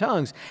 nations, and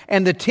tongues.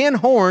 And the 10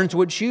 horns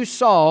which you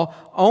saw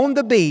on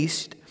the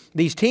beast,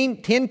 these 10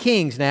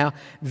 kings now,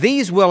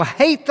 these will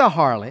hate the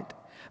harlot,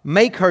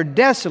 make her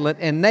desolate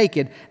and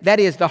naked. That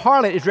is, the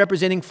harlot is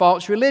representing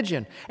false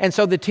religion. And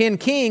so the 10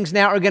 kings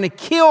now are going to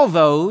kill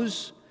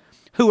those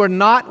who are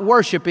not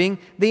worshiping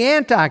the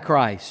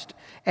Antichrist,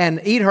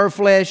 and eat her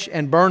flesh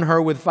and burn her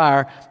with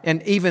fire.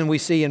 And even we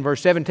see in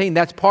verse 17,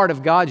 that's part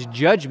of God's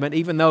judgment,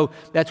 even though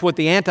that's what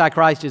the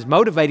Antichrist is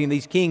motivating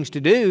these kings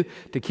to do,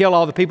 to kill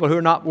all the people who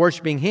are not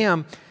worshiping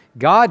Him.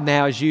 God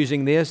now is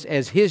using this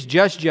as His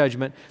just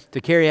judgment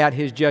to carry out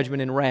His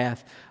judgment and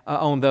wrath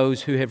on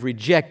those who have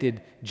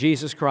rejected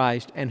Jesus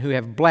Christ and who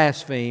have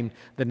blasphemed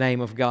the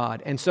name of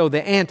God. And so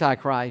the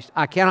Antichrist,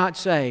 I cannot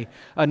say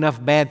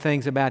enough bad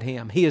things about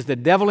him. He is the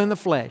devil in the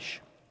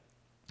flesh.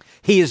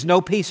 He is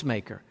no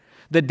peacemaker.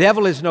 The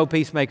devil is no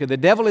peacemaker. The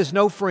devil is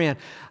no friend.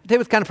 I'll tell you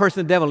what kind of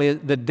person the devil is.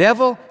 The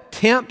devil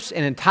tempts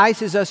and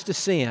entices us to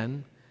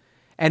sin,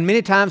 and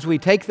many times we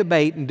take the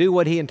bait and do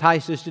what he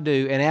entices us to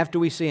do, and after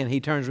we sin, he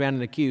turns around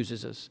and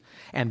accuses us.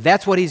 And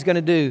that's what he's going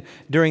to do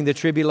during the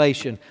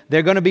tribulation.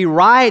 They're going to be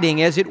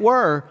riding, as it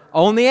were,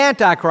 on the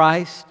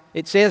Antichrist.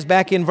 It says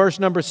back in verse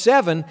number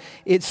 7,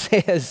 it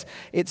says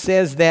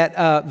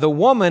that the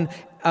woman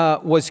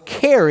was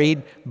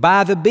carried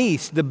by the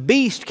beast. The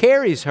beast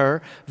carries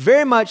her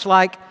very much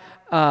like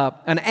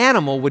an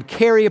animal would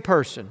carry a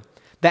person.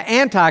 The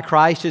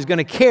Antichrist is going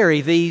to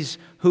carry these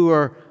who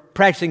are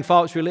practicing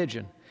false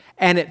religion.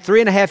 And at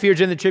 3.5 years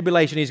in the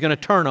tribulation, he's going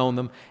to turn on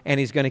them and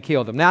he's going to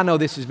kill them. Now, I know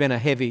this has been a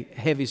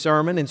heavy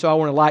sermon, and so I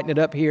want to lighten it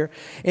up here.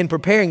 In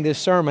preparing this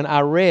sermon, I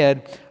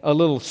read a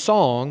little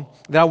song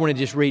that I want to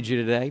just read you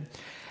today.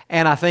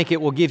 And I think it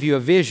will give you a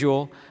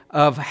visual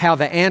of how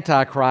the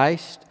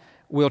Antichrist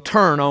will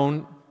turn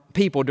on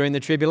people during the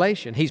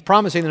tribulation. He's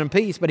promising them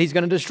peace, but he's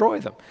going to destroy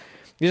them.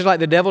 Just like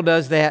the devil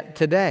does that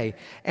today.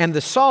 And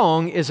the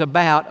song is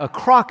about a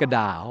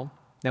crocodile.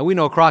 Now, we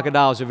know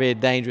crocodiles are very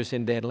dangerous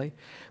and deadly.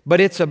 But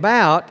it's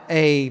about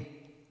a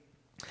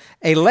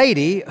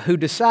lady who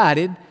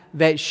decided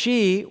that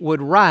she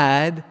would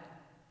ride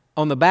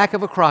on the back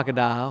of a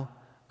crocodile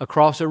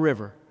across a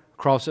river,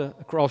 across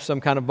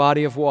some kind of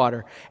body of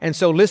water. And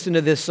so listen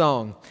to this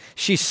song.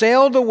 She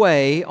sailed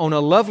away on a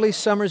lovely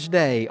summer's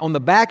day on the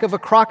back of a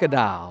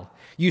crocodile.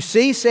 You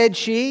see, said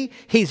she,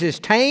 he's as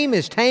tame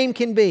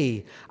can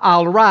be.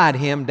 I'll ride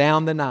him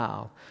down the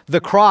Nile.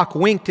 The croc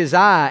winked his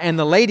eye and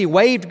the lady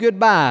waved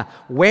goodbye,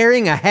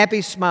 wearing a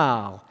happy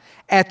smile.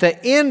 At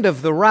the end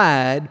of the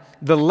ride,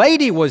 the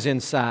lady was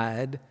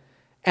inside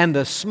and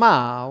the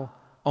smile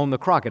on the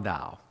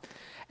crocodile.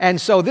 And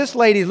so this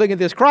lady's looking at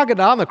this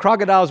crocodile, and the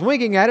crocodile's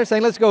winking at her,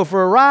 saying, let's go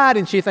for a ride.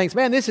 And she thinks,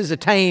 man, this is a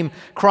tame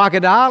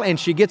crocodile. And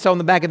she gets on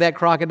the back of that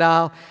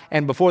crocodile,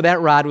 and before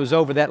that ride was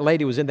over, that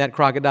lady was in that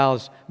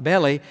crocodile's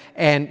belly,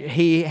 and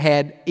he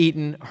had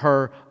eaten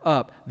her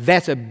up.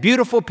 That's a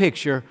beautiful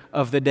picture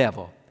of the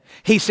devil.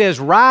 He says,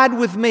 ride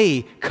with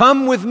me,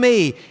 come with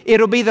me.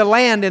 It'll be the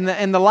land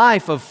and the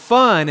life of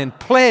fun and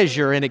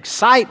pleasure and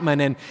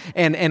excitement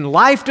and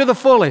life to the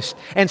fullest.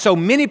 And so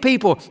many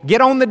people get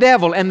on the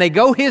devil and they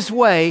go his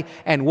way.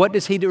 And what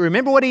does he do?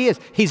 Remember what he is.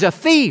 He's a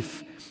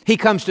thief. He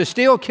comes to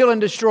steal, kill, and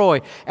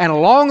destroy. And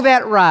along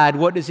that ride,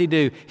 what does he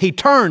do? He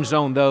turns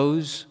on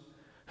those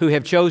who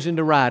have chosen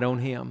to ride on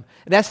him.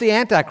 That's the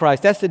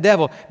Antichrist. That's the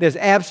devil. There's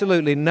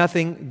absolutely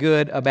nothing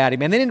good about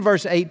him. And then in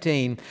verse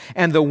 18,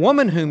 and the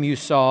woman whom you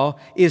saw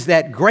is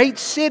that great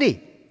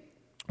city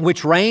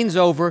which reigns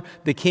over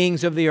the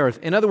kings of the earth.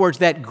 In other words,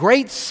 that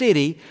great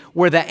city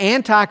where the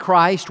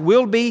Antichrist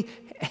will be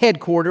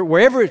headquartered,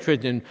 wherever it's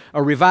in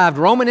a revived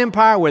Roman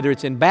Empire, whether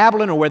it's in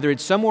Babylon or whether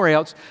it's somewhere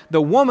else,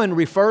 the woman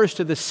refers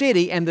to the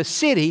city, and the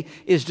city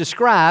is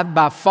described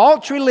by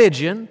false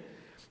religion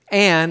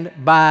and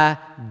by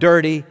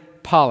dirty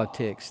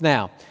politics.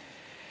 Now,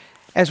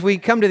 as we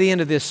come to the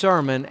end of this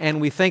sermon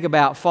and we think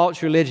about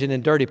false religion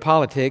and dirty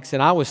politics,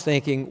 and I was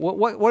thinking,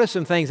 what are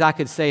some things I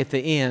could say at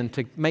the end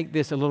to make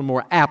this a little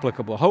more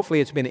applicable?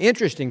 Hopefully it's been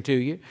interesting to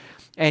you,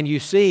 and you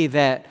see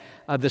that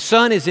the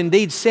sun is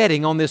indeed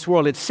setting on this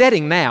world. It's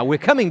setting now. We're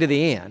coming to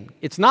the end.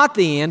 It's not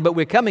the end, but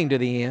we're coming to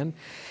the end.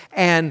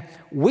 And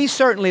we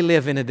certainly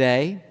live in a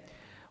day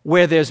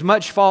where there's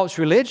much false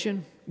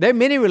religion. There are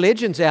many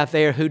religions out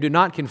there who do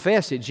not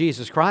confess that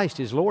Jesus Christ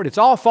is Lord. It's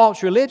all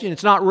false religion.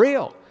 It's not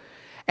real.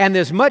 And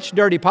there's much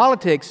dirty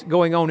politics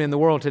going on in the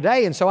world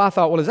today. And so I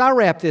thought, well, as I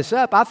wrap this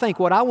up, I think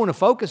what I want to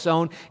focus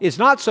on is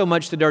not so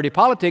much the dirty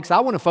politics. I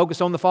want to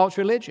focus on the false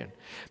religion.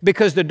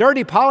 Because the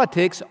dirty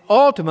politics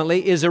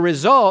ultimately is a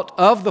result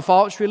of the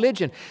false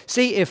religion.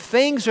 See, if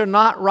things are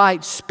not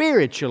right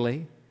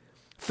spiritually,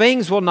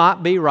 things will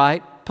not be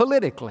right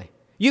politically.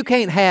 You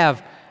can't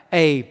have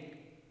a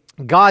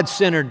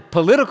God-centered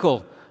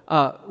political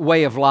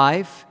way of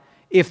life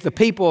if the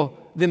people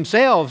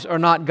themselves are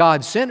not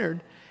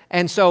God-centered.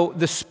 And so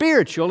the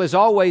spiritual is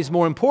always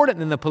more important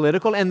than the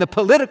political, and the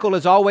political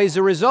is always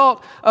a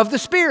result of the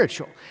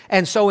spiritual.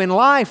 And so in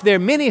life, there are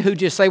many who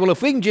just say, well,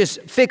 if we can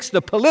just fix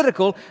the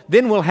political,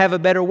 then we'll have a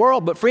better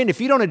world. But friend, if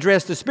you don't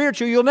address the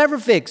spiritual, you'll never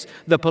fix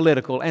the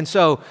political. And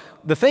so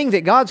the thing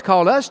that God's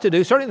called us to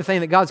do, certainly the thing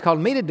that God's called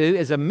me to do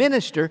as a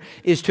minister,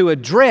 is to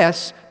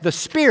address the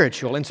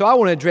spiritual. And so I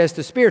want to address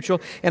the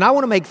spiritual, and I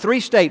want to make 3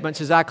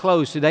 statements as I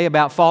close today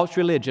about false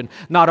religion.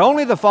 Not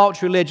only the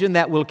false religion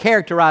that will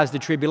characterize the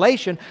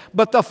tribulation,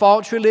 but the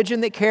false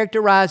religion that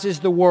characterizes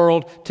the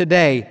world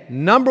today.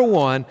 Number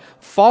 1,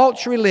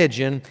 false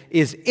religion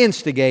is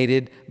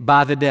instigated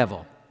by the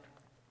devil.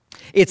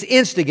 It's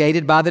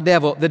instigated by the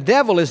devil. The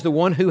devil is the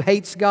one who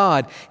hates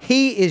God.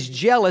 He is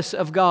jealous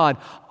of God.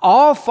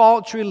 All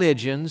false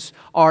religions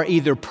are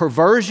either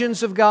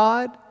perversions of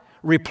God,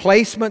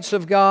 replacements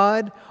of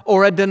God,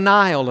 or a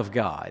denial of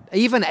God.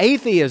 Even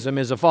atheism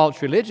is a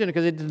false religion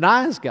because it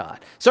denies God.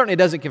 Certainly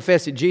doesn't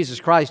confess that Jesus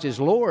Christ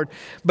is Lord,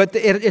 but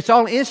it's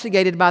all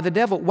instigated by the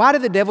devil. Why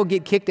did the devil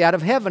get kicked out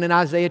of heaven in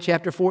Isaiah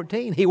chapter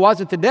 14? He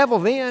wasn't the devil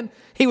then.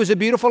 He was a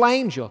beautiful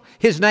angel.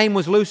 His name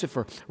was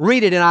Lucifer.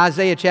 Read it in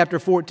Isaiah chapter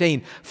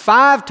 14.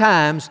 5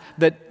 times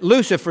that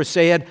Lucifer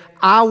said,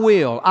 I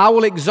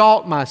will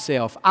exalt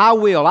myself. I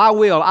will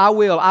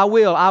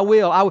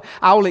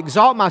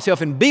exalt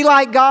myself and be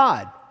like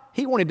God.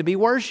 He wanted to be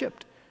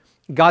worshiped.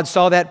 God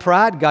saw that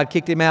pride. God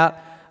kicked him out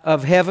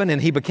of heaven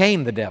and he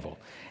became the devil.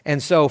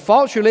 And so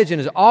false religion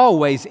is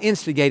always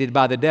instigated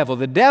by the devil.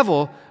 The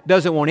devil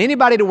doesn't want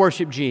anybody to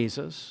worship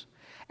Jesus,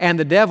 and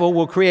the devil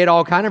will create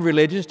all kinds of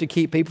religions to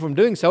keep people from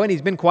doing so, and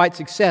he's been quite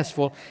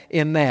successful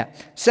in that.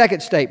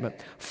 Second statement,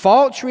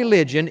 false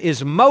religion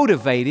is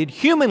motivated,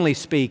 humanly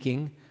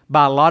speaking,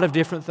 by a lot of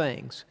different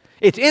things.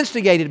 It's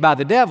instigated by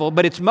the devil,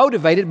 but it's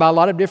motivated by a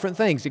lot of different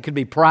things. It could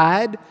be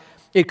pride.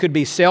 It could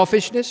be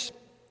selfishness.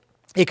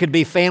 It could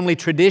be family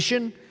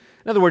tradition.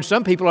 In other words,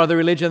 some people are the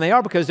religion they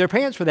are because their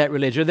parents were that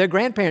religion, or their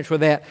grandparents were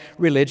that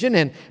religion,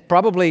 and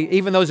probably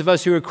even those of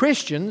us who are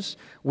Christians,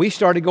 we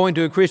started going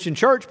to a Christian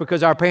church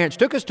because our parents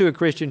took us to a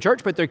Christian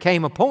church, but there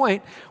came a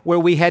point where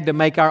we had to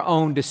make our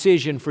own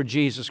decision for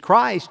Jesus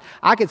Christ.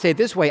 I could say it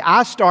this way,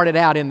 I started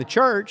out in the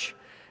church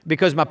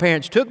because my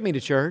parents took me to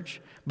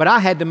church, but I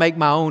had to make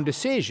my own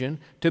decision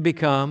to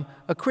become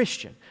a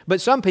Christian.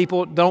 But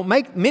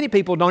many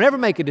people don't ever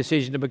make a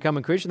decision to become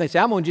a Christian. They say,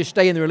 I'm going to just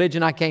stay in the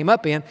religion I came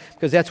up in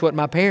because that's what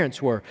my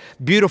parents were.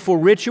 Beautiful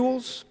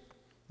rituals.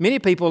 Many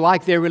people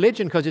like their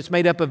religion because it's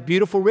made up of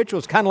beautiful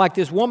rituals, kind of like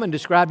this woman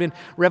described in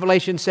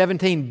Revelation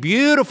 17.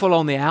 Beautiful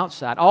on the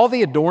outside, all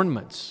the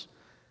adornments,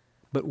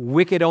 but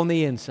wicked on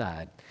the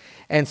inside.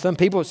 And some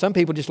people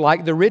just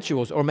like the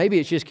rituals, or maybe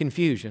it's just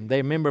confusion.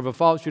 They're a member of a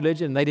false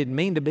religion and they didn't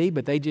mean to be,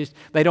 but they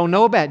don't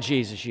know about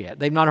Jesus yet.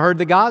 They've not heard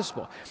the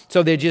gospel.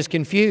 So they're just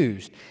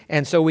confused.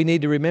 And so we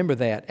need to remember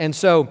that. And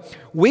so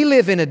we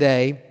live in a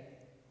day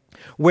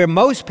where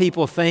most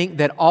people think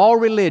that all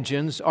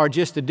religions are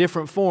just a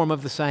different form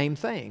of the same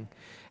thing.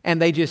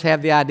 And they just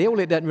have the idea, well,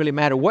 it doesn't really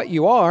matter what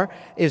you are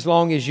as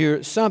long as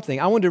you're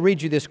something. I want to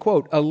read you this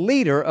quote. A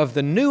leader of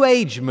the New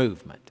Age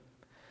movement.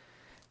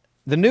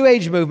 The New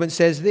Age movement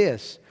says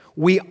this,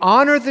 we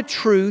honor the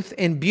truth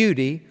and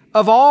beauty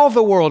of all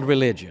the world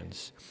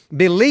religions,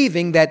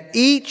 believing that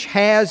each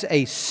has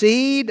a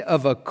seed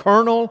of a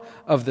kernel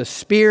of the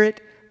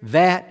Spirit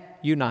that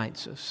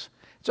unites us.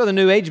 So the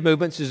New Age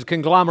movement is a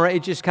conglomerate.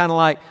 It's just kind of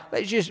like,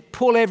 let's just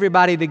pull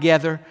everybody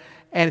together,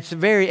 and it's a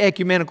very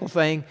ecumenical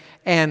thing,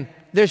 and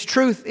there's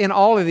truth in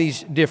all of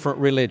these different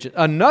religions.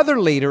 Another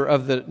leader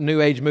of the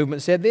New Age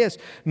movement said this,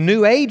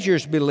 New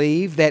Agers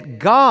believe that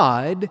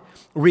God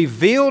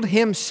revealed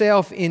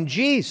Himself in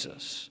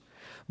Jesus,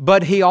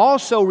 but He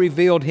also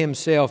revealed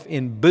Himself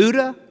in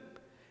Buddha,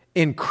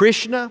 in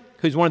Krishna,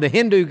 who's one of the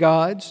Hindu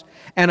gods,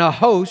 and a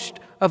host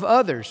of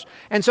others.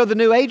 And so the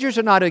New Agers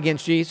are not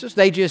against Jesus.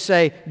 They just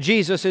say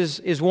Jesus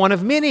is one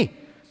of many.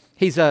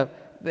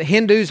 The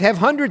Hindus have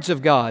hundreds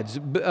of gods.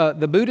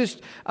 The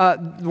Buddhists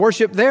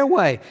worship their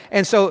way.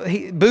 And so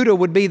Buddha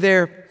would be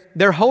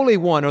their holy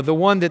one, or the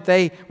one that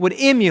they would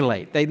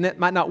emulate. They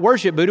might not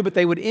worship Buddha, but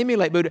they would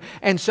emulate Buddha.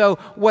 And so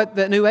what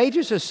the New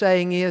Agers are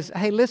saying is,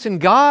 hey, listen,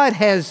 God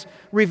has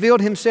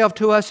revealed Himself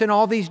to us in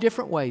all these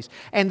different ways.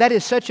 And that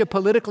is such a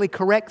politically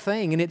correct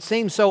thing, and it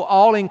seems so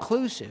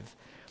all-inclusive.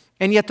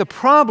 And yet the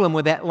problem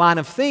with that line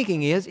of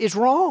thinking is it's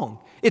wrong.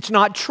 It's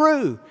not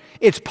true.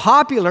 It's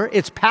popular.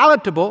 It's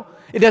palatable.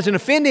 It doesn't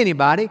offend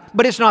anybody,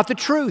 but it's not the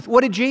truth.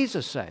 What did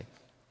Jesus say?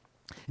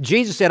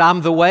 Jesus said,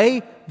 I'm the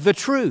way, the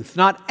truth,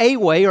 not a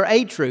way or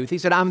a truth. He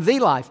said, I'm the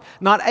life,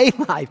 not a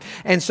life.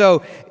 And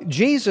so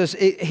Jesus,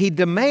 He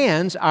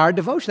demands our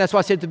devotion. That's why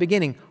I said at the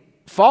beginning,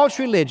 false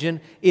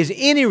religion is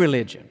any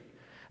religion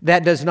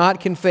that does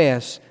not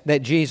confess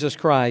that Jesus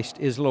Christ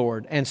is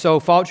Lord. And so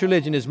false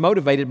religion is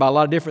motivated by a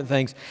lot of different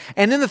things.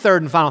 And then the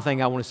third and final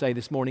thing I want to say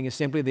this morning is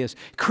simply this.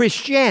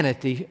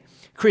 Christianity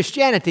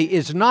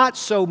is not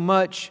so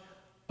much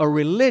a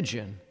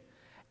religion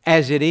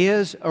as it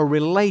is a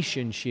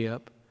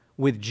relationship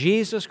with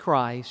Jesus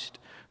Christ,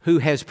 who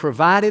has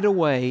provided a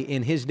way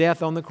in His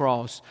death on the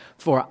cross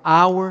for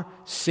our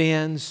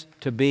sins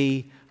to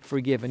be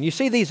forgiven. You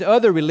see, these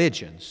other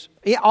religions,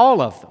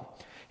 all of them,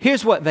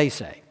 here's what they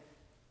say.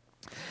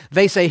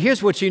 They say,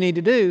 here's what you need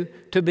to do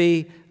to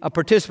be a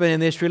participant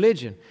in this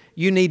religion.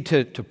 You need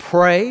to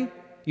pray.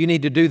 You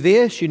need to do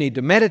this. You need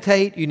to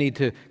meditate. You need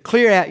to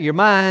clear out your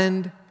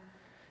mind.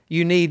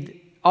 You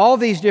need all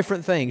these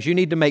different things. You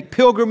need to make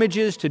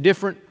pilgrimages to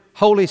different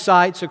holy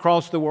sites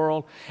across the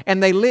world.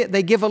 And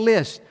they give a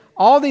list.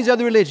 All these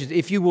other religions,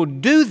 if you will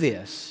do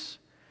this,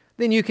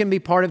 then you can be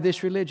part of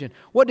this religion.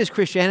 What does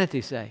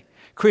Christianity say?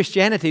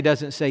 Christianity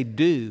doesn't say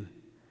do.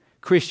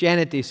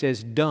 Christianity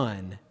says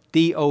done.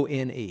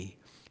 D-O-N-E.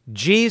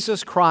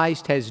 Jesus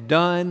Christ has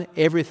done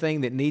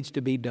everything that needs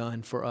to be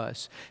done for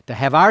us to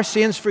have our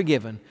sins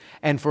forgiven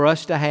and for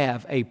us to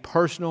have a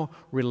personal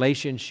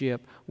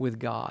relationship with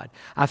God.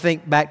 I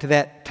think back to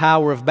that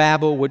Tower of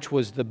Babel, which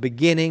was the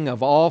beginning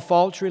of all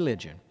false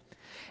religion.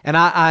 And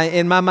I,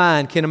 in my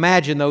mind, can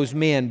imagine those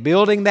men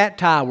building that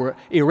tower,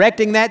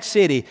 erecting that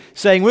city,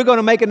 saying, we're going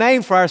to make a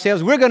name for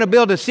ourselves. We're going to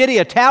build a city,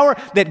 a tower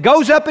that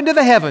goes up into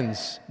the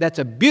heavens. That's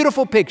a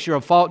beautiful picture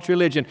of false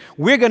religion.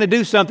 We're going to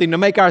do something to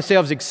make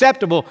ourselves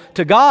acceptable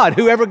to God,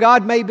 whoever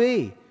God may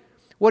be.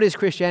 What is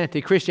Christianity?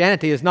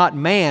 Christianity is not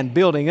man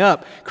building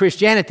up.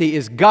 Christianity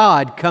is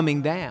God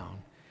coming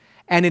down.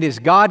 And it is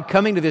God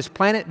coming to this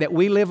planet that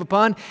we live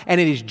upon, and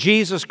it is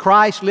Jesus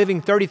Christ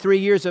living 33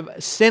 years of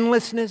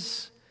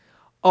sinlessness,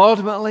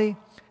 ultimately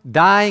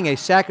dying a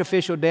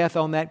sacrificial death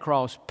on that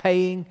cross,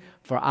 paying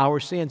for our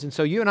sins. And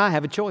so you and I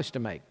have a choice to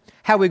make.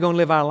 How are we going to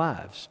live our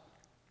lives?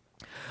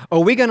 Are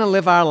we going to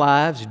live our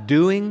lives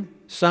doing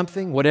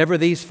something, whatever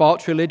these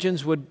false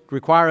religions would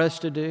require us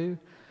to do?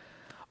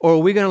 Or are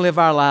we going to live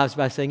our lives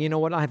by saying, you know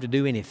what, I don't have to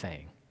do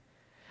anything.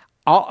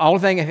 Only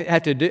thing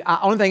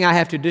I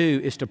have to do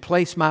is to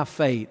place my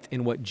faith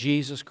in what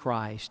Jesus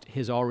Christ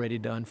has already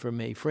done for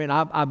me. Friend,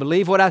 I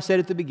believe what I said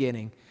at the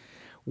beginning.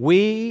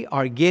 We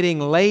are getting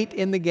late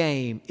in the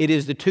game. It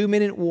is the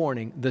 2-minute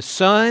warning. The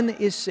sun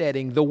is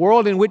setting. The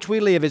world in which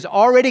we live is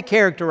already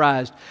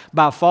characterized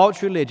by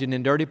false religion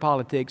and dirty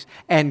politics.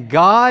 And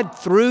God,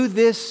 through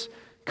this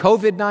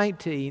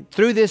COVID-19,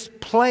 through this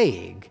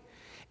plague,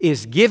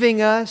 is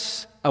giving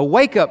us a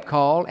wake-up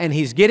call, and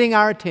He's getting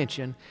our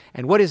attention.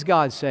 And what is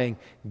God saying?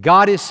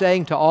 God is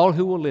saying to all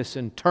who will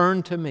listen,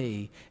 turn to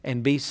me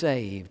and be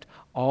saved,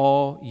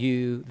 all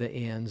you the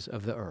ends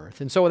of the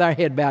earth. And so with our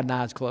head bowed and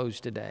eyes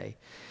closed today,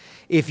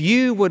 if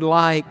you would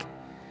like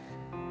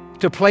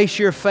to place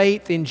your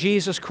faith in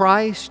Jesus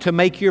Christ, to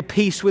make your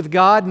peace with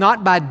God,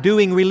 not by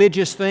doing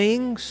religious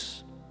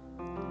things,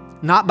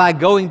 not by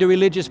going to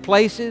religious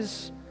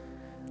places,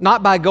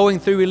 not by going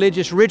through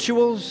religious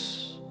rituals,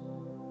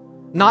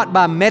 not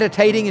by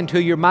meditating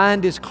until your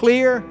mind is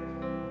clear,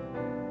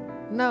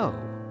 no,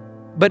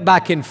 but by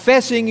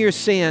confessing your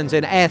sins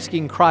and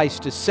asking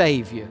Christ to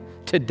save you.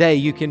 Today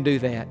you can do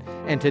that,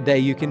 and today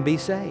you can be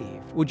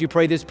saved. Would you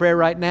pray this prayer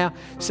right now?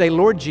 Say,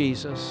 Lord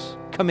Jesus,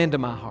 come into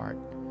my heart.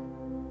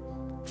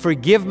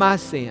 Forgive my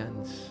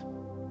sins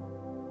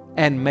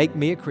and make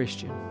me a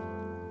Christian.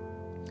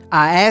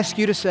 I ask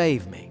you to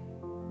save me,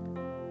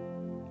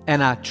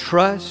 and I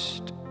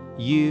trust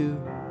you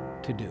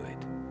to do it.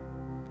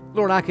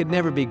 Lord, I could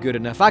never be good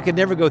enough. I could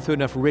never go through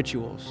enough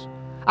rituals.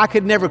 I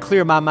could never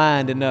clear my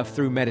mind enough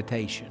through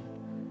meditation.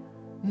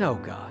 No,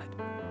 God,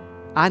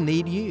 I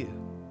need you.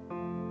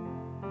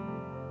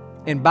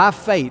 And by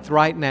faith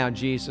right now,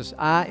 Jesus,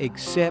 I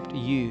accept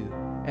you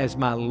as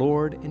my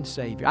Lord and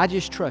Savior. I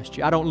just trust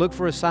you. I don't look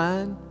for a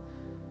sign.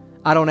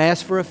 I don't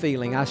ask for a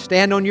feeling. I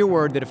stand on your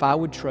word that if I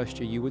would trust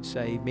you, you would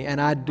save me.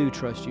 And I do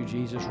trust you,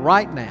 Jesus,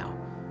 right now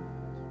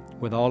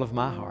with all of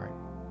my heart.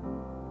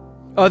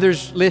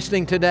 Others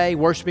listening today,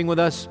 worshiping with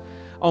us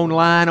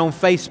online, on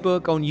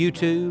Facebook, on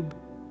YouTube,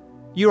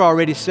 you're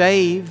already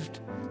saved.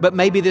 But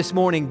maybe this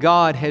morning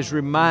God has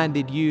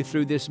reminded you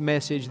through this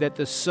message that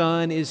the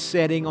sun is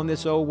setting on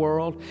this old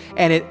world.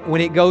 And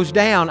when it goes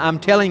down, I'm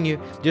telling you,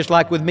 just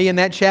like with me in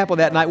that chapel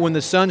that night, when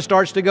the sun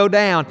starts to go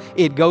down,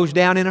 it goes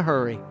down in a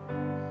hurry.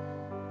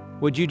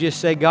 Would you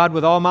just say, God,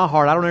 with all my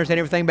heart, I don't understand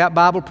everything about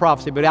Bible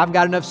prophecy, but I've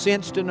got enough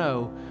sense to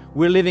know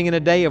we're living in a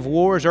day of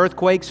wars,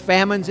 earthquakes,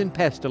 famines, and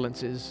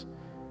pestilences.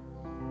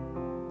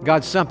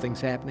 God,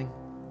 something's happening.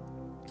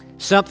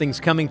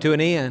 Something's coming to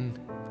an end.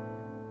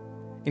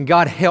 And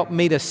God, help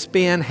me to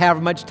spend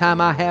however much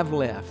time I have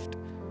left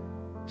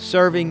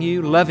serving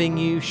you, loving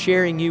you,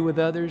 sharing you with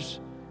others,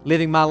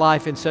 living my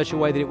life in such a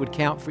way that it would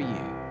count for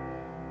you.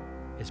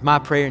 It's my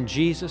prayer in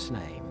Jesus'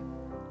 name.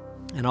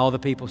 And all the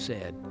people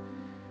said,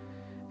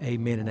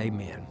 amen and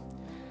amen.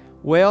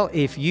 Well,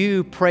 if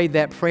you prayed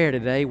that prayer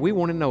today, we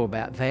want to know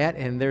about that.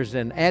 And there's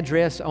an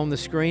address on the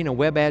screen, a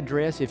web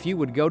address. If you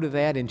would go to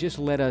that and just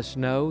let us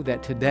know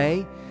that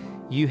today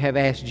you have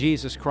asked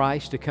Jesus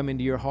Christ to come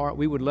into your heart,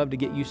 we would love to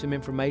get you some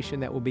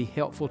information that will be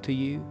helpful to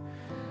you,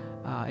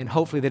 and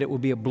hopefully that it will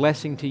be a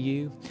blessing to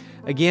you.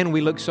 Again, we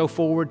look so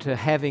forward to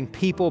having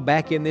people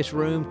back in this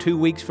room 2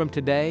 weeks from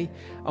today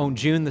on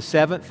June the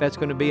 7th. That's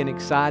going to be an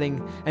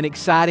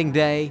exciting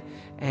day,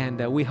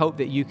 and we hope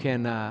that you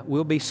can,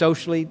 we'll be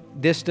socially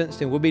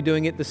distanced and we'll be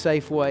doing it the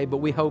safe way, but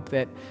we hope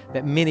that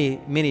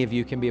many of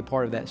you can be a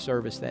part of that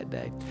service that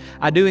day.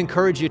 I do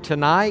encourage you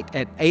tonight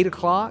at 8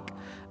 o'clock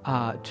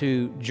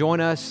to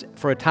join us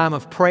for a time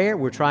of prayer.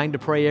 We're trying to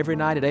pray every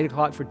night at 8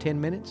 o'clock for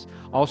 10 minutes.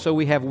 Also,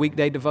 we have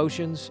weekday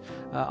devotions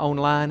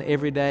online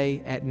every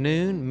day at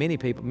noon. Many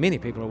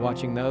people are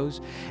watching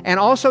those. And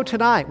also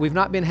tonight, we've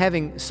not been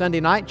having Sunday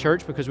night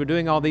church because we're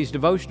doing all these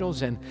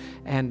devotionals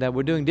and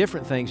we're doing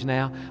different things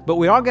now. But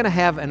we are going to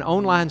have an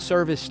online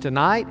service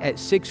tonight at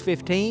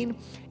 6:15.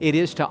 It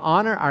is to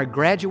honor our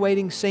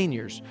graduating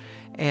seniors.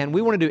 And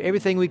we want to do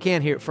everything we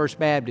can here at First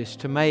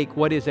Baptist to make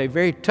what is a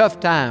very tough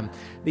time.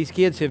 These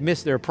kids have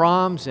missed their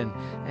proms and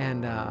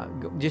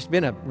just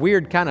been a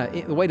weird kind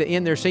of way to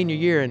end their senior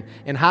year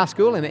in high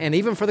school and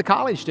even for the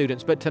college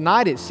students. But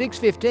tonight at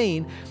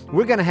 6:15,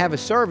 we're going to have a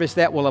service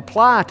that will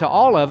apply to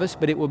all of us,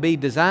 but it will be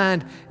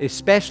designed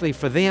especially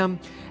for them.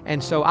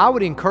 And so I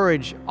would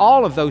encourage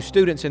all of those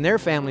students and their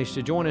families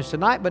to join us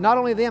tonight, but not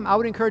only them, I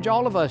would encourage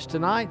all of us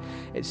tonight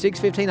at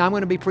 6:15. I'm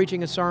going to be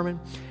preaching a sermon,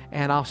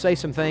 and I'll say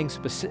some things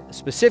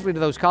specifically to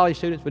those college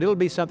students, but it'll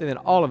be something that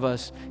all of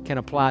us can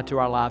apply to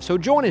our lives. So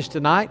join us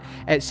tonight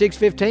at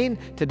 6:15.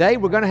 Today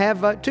we're going to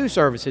have 2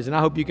 services, and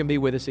I hope you can be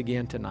with us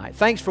again tonight.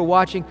 Thanks for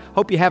watching.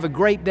 Hope you have a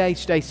great day.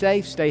 Stay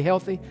safe, stay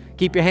healthy,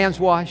 keep your hands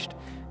washed,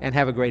 and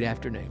have a great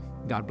afternoon.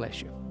 God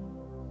bless you.